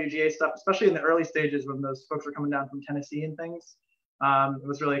UCWGA stuff, especially in the early stages when those folks were coming down from Tennessee and things.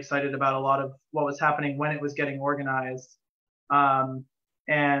 Was really excited about a lot of what was happening when it was getting organized. Back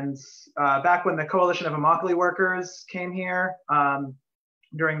when the Coalition of Immokalee Workers came here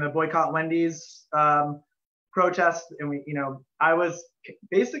during the Boycott Wendy's protest, and I was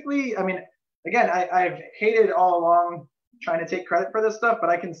basically, again, I've hated all along trying to take credit for this stuff, but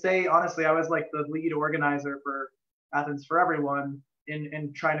I can say honestly, I was like the lead organizer for Athens for Everyone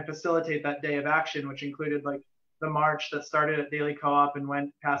in trying to facilitate that day of action, which included like the march that started at Daily Co-op and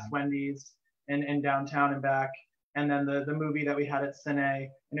went past Wendy's and downtown and back, and then the movie that we had at Cine.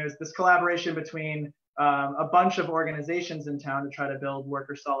 And it was this collaboration between a bunch of organizations in town to try to build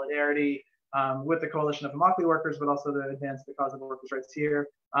worker solidarity with the Coalition of Immokalee Workers, but also to advance the cause of workers' rights here.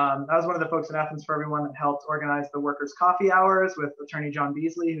 I was one of the folks in Athens for Everyone that helped organize the workers' coffee hours with attorney John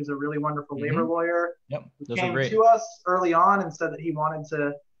Beasley, who's a really wonderful labor lawyer. Yep, who came to us early on and said that he wanted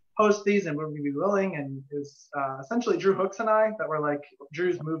to host these and would we be willing. And it was essentially Drew Hooks and I that were like,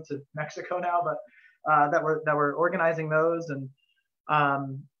 Drew's moved to Mexico now, but that were organizing those. And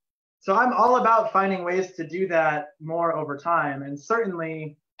so I'm all about finding ways to do that more over time. And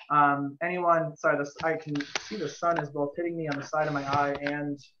certainly anyone, sorry, I can see the sun is both hitting me on the side of my eye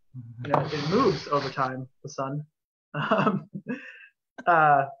and it moves over time, the sun.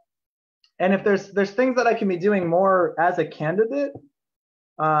 And if there's things that I can be doing more as a candidate,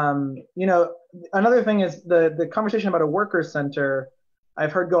 another thing is the conversation about a worker center,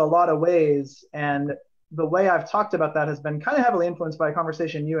 I've heard go a lot of ways. And the way I've talked about that has been kind of heavily influenced by a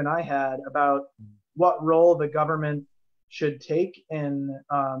conversation you and I had about what role the government should take in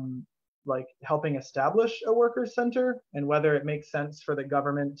like helping establish a worker center, and whether it makes sense for the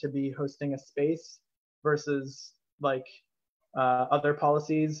government to be hosting a space versus like other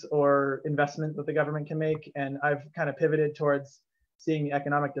policies or investment that the government can make. And I've kind of pivoted towards seeing the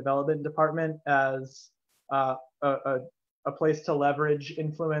economic development department as a place to leverage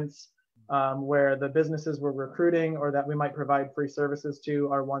influence, where the businesses we're recruiting or that we might provide free services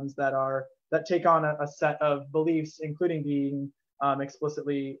to are ones that take on a set of beliefs, including being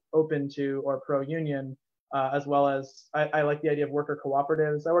explicitly open to or pro-union, as well as I like the idea of worker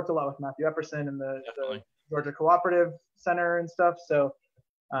cooperatives. I worked a lot with Matthew Epperson in the Georgia Cooperative Center and stuff. So,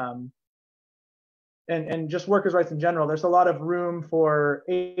 and just workers' rights in general, there's a lot of room for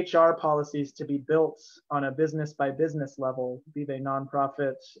HR policies to be built on a business by business level, be they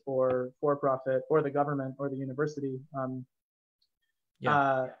nonprofit or for-profit or the government or the university.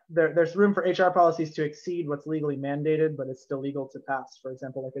 There's room for HR policies to exceed what's legally mandated, but it's still legal to pass. For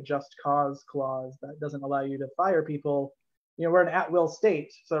example, like a just cause clause that doesn't allow you to fire people. We're an at-will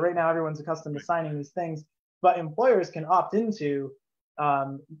state. So right now everyone's accustomed to signing these things, but employers can opt into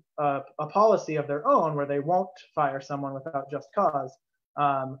a policy of their own where they won't fire someone without just cause.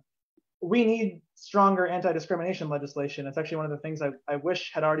 We need stronger anti-discrimination legislation. It's actually one of the things I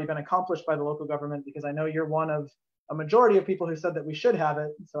wish had already been accomplished by the local government, because I know you're one of a majority of people who said that we should have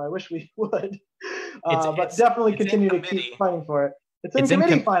it. So I wish we would, but definitely continue to keep fighting for it. It's in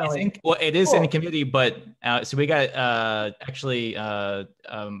committee finally. It is in committee, but so we got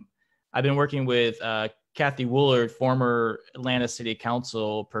I've been working with Kathy Woolard, former Atlanta City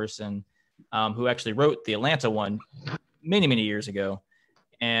Council person, who actually wrote the Atlanta one many, many years ago.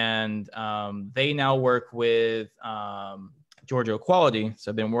 And they now work with Georgia Equality.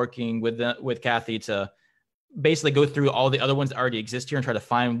 So I've been working with Kathy to basically go through all the other ones that already exist here and try to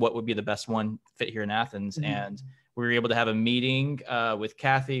find what would be the best one fit here in Athens. Mm-hmm. And we were able to have a meeting with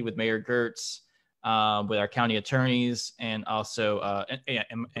Kathy, with Mayor Gertz, with our county attorneys, and also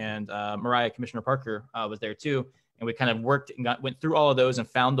Mariah, Commissioner Parker was there too. And we kind of went through all of those and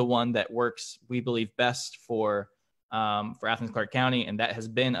found the one that works, we believe, best for Athens-Clarke County. And that has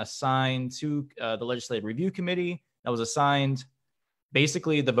been assigned to the Legislative Review Committee. That was assigned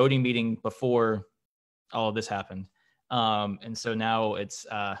basically the voting meeting before all of this happened. And so now it's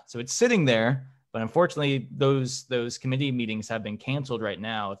sitting there, but unfortunately those committee meetings have been canceled right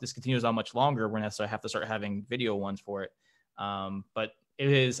now. If this continues on much longer, we're going to have to start having video ones for it. But it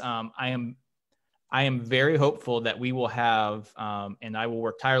is, I am very hopeful that we will have, and I will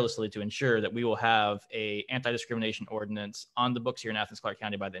work tirelessly to ensure that we will have a anti-discrimination ordinance on the books here in Athens-Clarke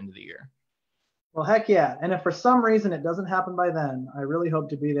County by the end of the year. Well, heck yeah. And if for some reason it doesn't happen by then, I really hope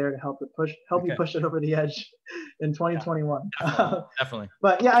to be there to help you push it over the edge in 2021. Yeah, definitely.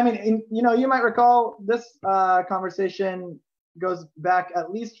 But yeah, I mean, you might recall this conversation goes back,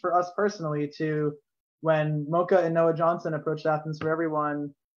 at least for us personally, to when Mocha and Noah Johnson approached Athens for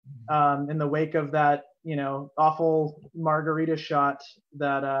Everyone in the wake of that, awful margarita shot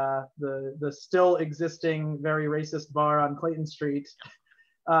that the still existing very racist bar on Clayton Street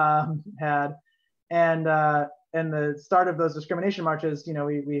had. and the start of those discrimination marches,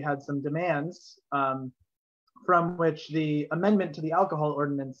 we had some demands, from which the amendment to the alcohol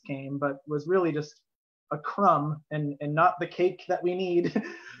ordinance came, but was really just a crumb and not the cake that we need.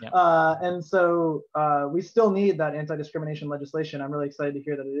 Yeah. And so we still need that anti-discrimination legislation. I'm really excited to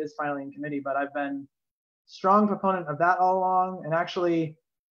hear that it is finally in committee, but I've been strong proponent of that all along. And actually,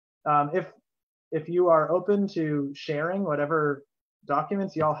 if you are open to sharing whatever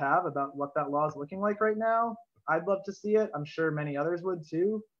documents y'all have about what that law is looking like right now, I'd love to see it. I'm sure many others would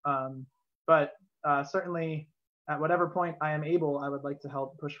too. But certainly at whatever point I am able, I would like to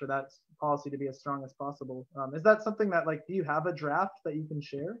help push for that policy to be as strong as possible. Is that something that, like, do you have a draft that you can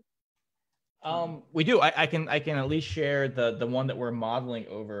share? We do. I can at least share the one that we're modeling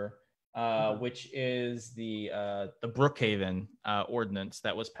over, which is the Brookhaven ordinance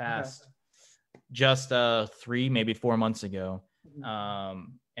that was passed just 3, maybe 4 months ago.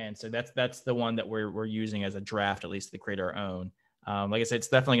 And so that's the one that we're using as a draft, at least to create our own. Like I said, it's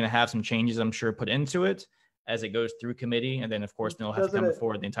definitely going to have some changes, I'm sure, put into it as it goes through committee, and then of course it'll have to come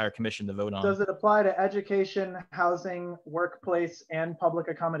before the entire commission to vote on. Does it apply to education, housing, workplace, and public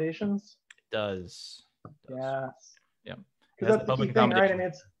accommodations? It does. Yes. Yeah. Because that's the key thing, right? I mean,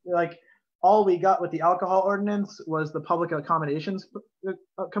 it's like all we got with the alcohol ordinance was the public accommodations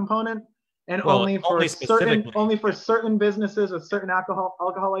component, and only for certain businesses with certain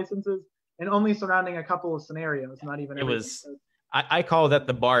alcohol licenses, and only surrounding a couple of scenarios, not even. It was. I call that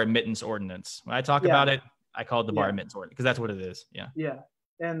the bar admittance ordinance. When I talk about it, I call it the bar admittance ordinance because that's what it is. Yeah. Yeah,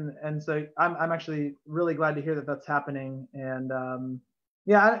 and so I'm actually really glad to hear that that's happening. And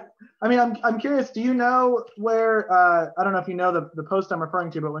yeah, I mean, I'm curious. Do you know where? I don't know if you know the post I'm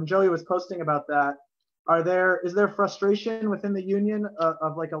referring to, but when Joey was posting about that, is there frustration within the union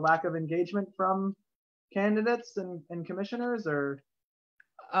of like a lack of engagement from candidates and commissioners, or?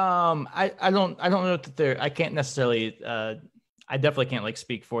 I don't know that there. I can't necessarily. I definitely can't like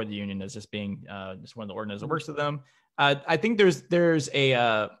speak for the union as just being just one of the ordinators that works with them. I think there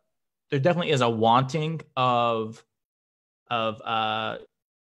definitely is a wanting of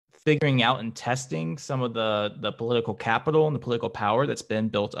figuring out and testing some of the political capital and the political power that's been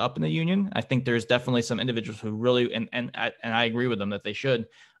built up in the union. I think there's definitely some individuals who really, and I agree with them that they should,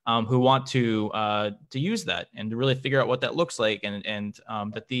 who want to use that and to really figure out what that looks like, and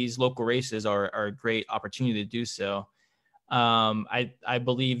that these local races are a great opportunity to do so. I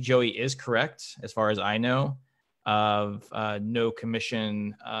believe Joey is correct as far as I know of no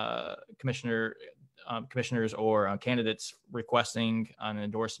commissioners or candidates requesting an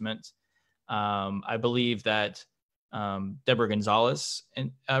endorsement. I believe that Deborah Gonzalez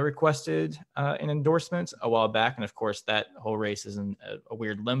requested an endorsement a while back, and of course that whole race is in a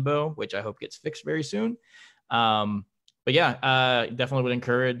weird limbo, which I hope gets fixed very soon. But yeah, definitely would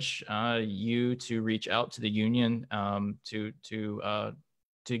encourage you to reach out to the union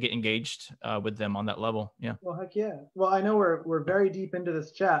to get engaged with them on that level. Yeah. Well, heck yeah. Well, I know we're very deep into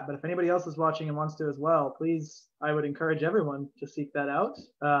this chat, but if anybody else is watching and wants to as well, please, I would encourage everyone to seek that out.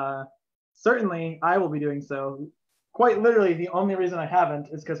 Certainly, I will be doing so. Quite literally, the only reason I haven't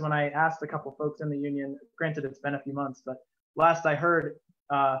is because when I asked a couple folks in the union, granted it's been a few months, but last I heard,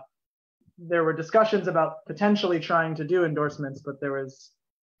 there were discussions about potentially trying to do endorsements, but there was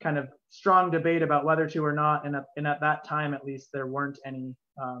kind of strong debate about whether to or not, and at that time, at least, there weren't any.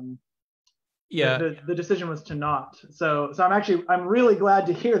 The decision was to not. So I'm really glad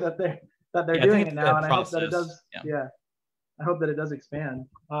to hear that they're doing it now, and I hope that it does. Yeah, I hope that it does expand.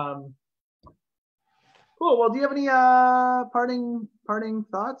 Cool. Well, do you have any parting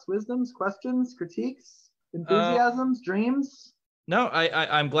thoughts, wisdoms, questions, critiques, enthusiasms, dreams? No,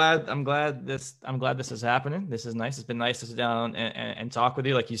 I'm glad this is happening. This is nice. It's been nice to sit down and talk with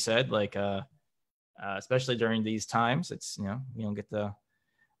you, like you said, like especially during these times. It's we don't get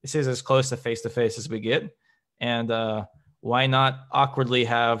this is as close to face as we get, and why not awkwardly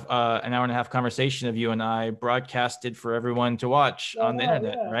have an hour and a half conversation of you and I broadcasted for everyone to watch on the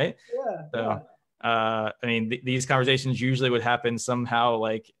internet, right? Yeah. So, I mean, these conversations usually would happen somehow,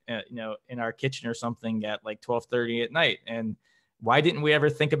 like in our kitchen or something at like 12:30 at night, and why didn't we ever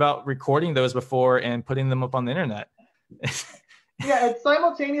think about recording those before and putting them up on the internet? Yeah, it's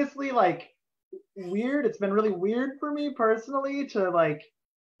simultaneously like weird. It's been really weird for me personally to like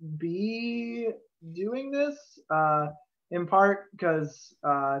be doing this, in part because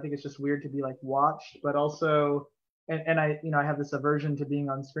I think it's just weird to be like watched, but also, and I have this aversion to being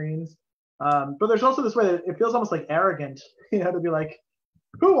on screens. But there's also this way that it feels almost like arrogant, to be like,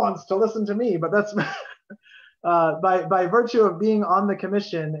 who wants to listen to me? But that's by virtue of being on the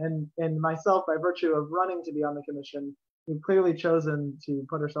commission, and myself by virtue of running to be on the commission, we've clearly chosen to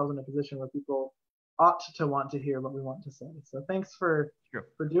put ourselves in a position where people ought to want to hear what we want to say. So thanks for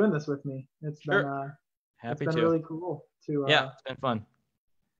doing this with me. It's been happy it's been to. really cool to it's been fun.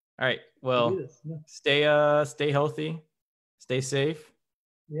 All right, well, stay healthy, stay safe.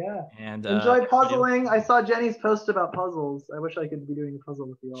 Yeah. And enjoy puzzling. I saw Jenny's post about puzzles. I wish I could be doing a puzzle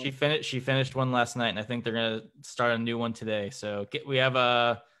with you all. She finished one last night, and I think they're gonna start a new one today. So we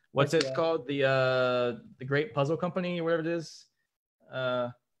have what's it called? The Great Puzzle Company or whatever it is.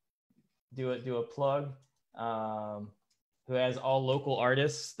 Do a plug. Who has all local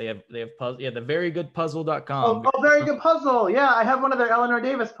artists. They have puzzle. Yeah, the verygoodpuzzle.com. Oh, Very Good Puzzle. Yeah, I have one of their Eleanor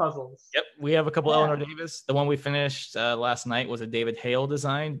Davis puzzles. Yep, we have a couple Eleanor Davis. The one we finished last night was a David Hale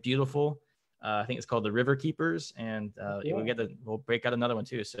design. Beautiful. I think it's called the River Keepers, and we'll break out another one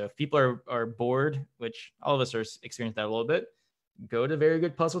too. So if people are bored, which all of us are experiencing that a little bit, go to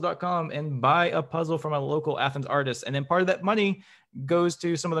verygoodpuzzle.com and buy a puzzle from a local Athens artist, and then part of that money goes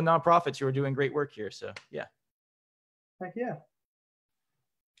to some of the nonprofits who are doing great work here. So yeah. Heck yeah.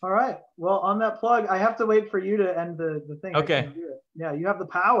 All right. Well, on that plug, I have to wait for you to end the thing. Okay. I can't do it. Yeah, you have the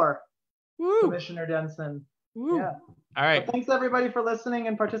power, Woo. Commissioner Denson. Woo. Yeah. All right. Well, thanks everybody for listening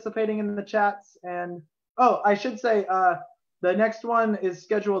and participating in the chats. And I should say the next one is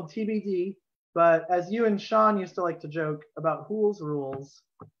scheduled TBD. But as you and Sean used to like to joke about Houle's rules,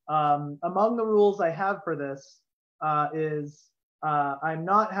 among the rules I have for this is I'm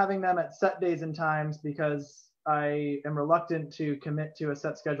not having them at set days and times because I am reluctant to commit to a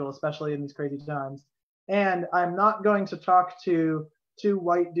set schedule, especially in these crazy times. And I'm not going to talk to 2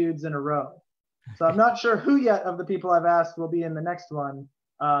 white dudes in a row. So I'm not sure who yet of the people I've asked will be in the next one.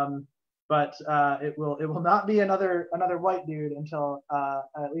 But it will not be another white dude until I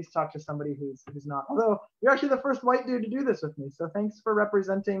at least talk to somebody who's not. Although you're actually the first white dude to do this with me. So thanks for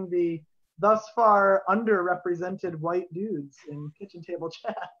representing the thus far underrepresented white dudes in kitchen table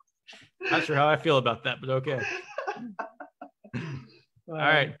chat. Not sure how I feel about that, but okay. All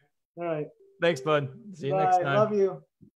right. All right. Thanks, bud. See you Bye. next time. Love you.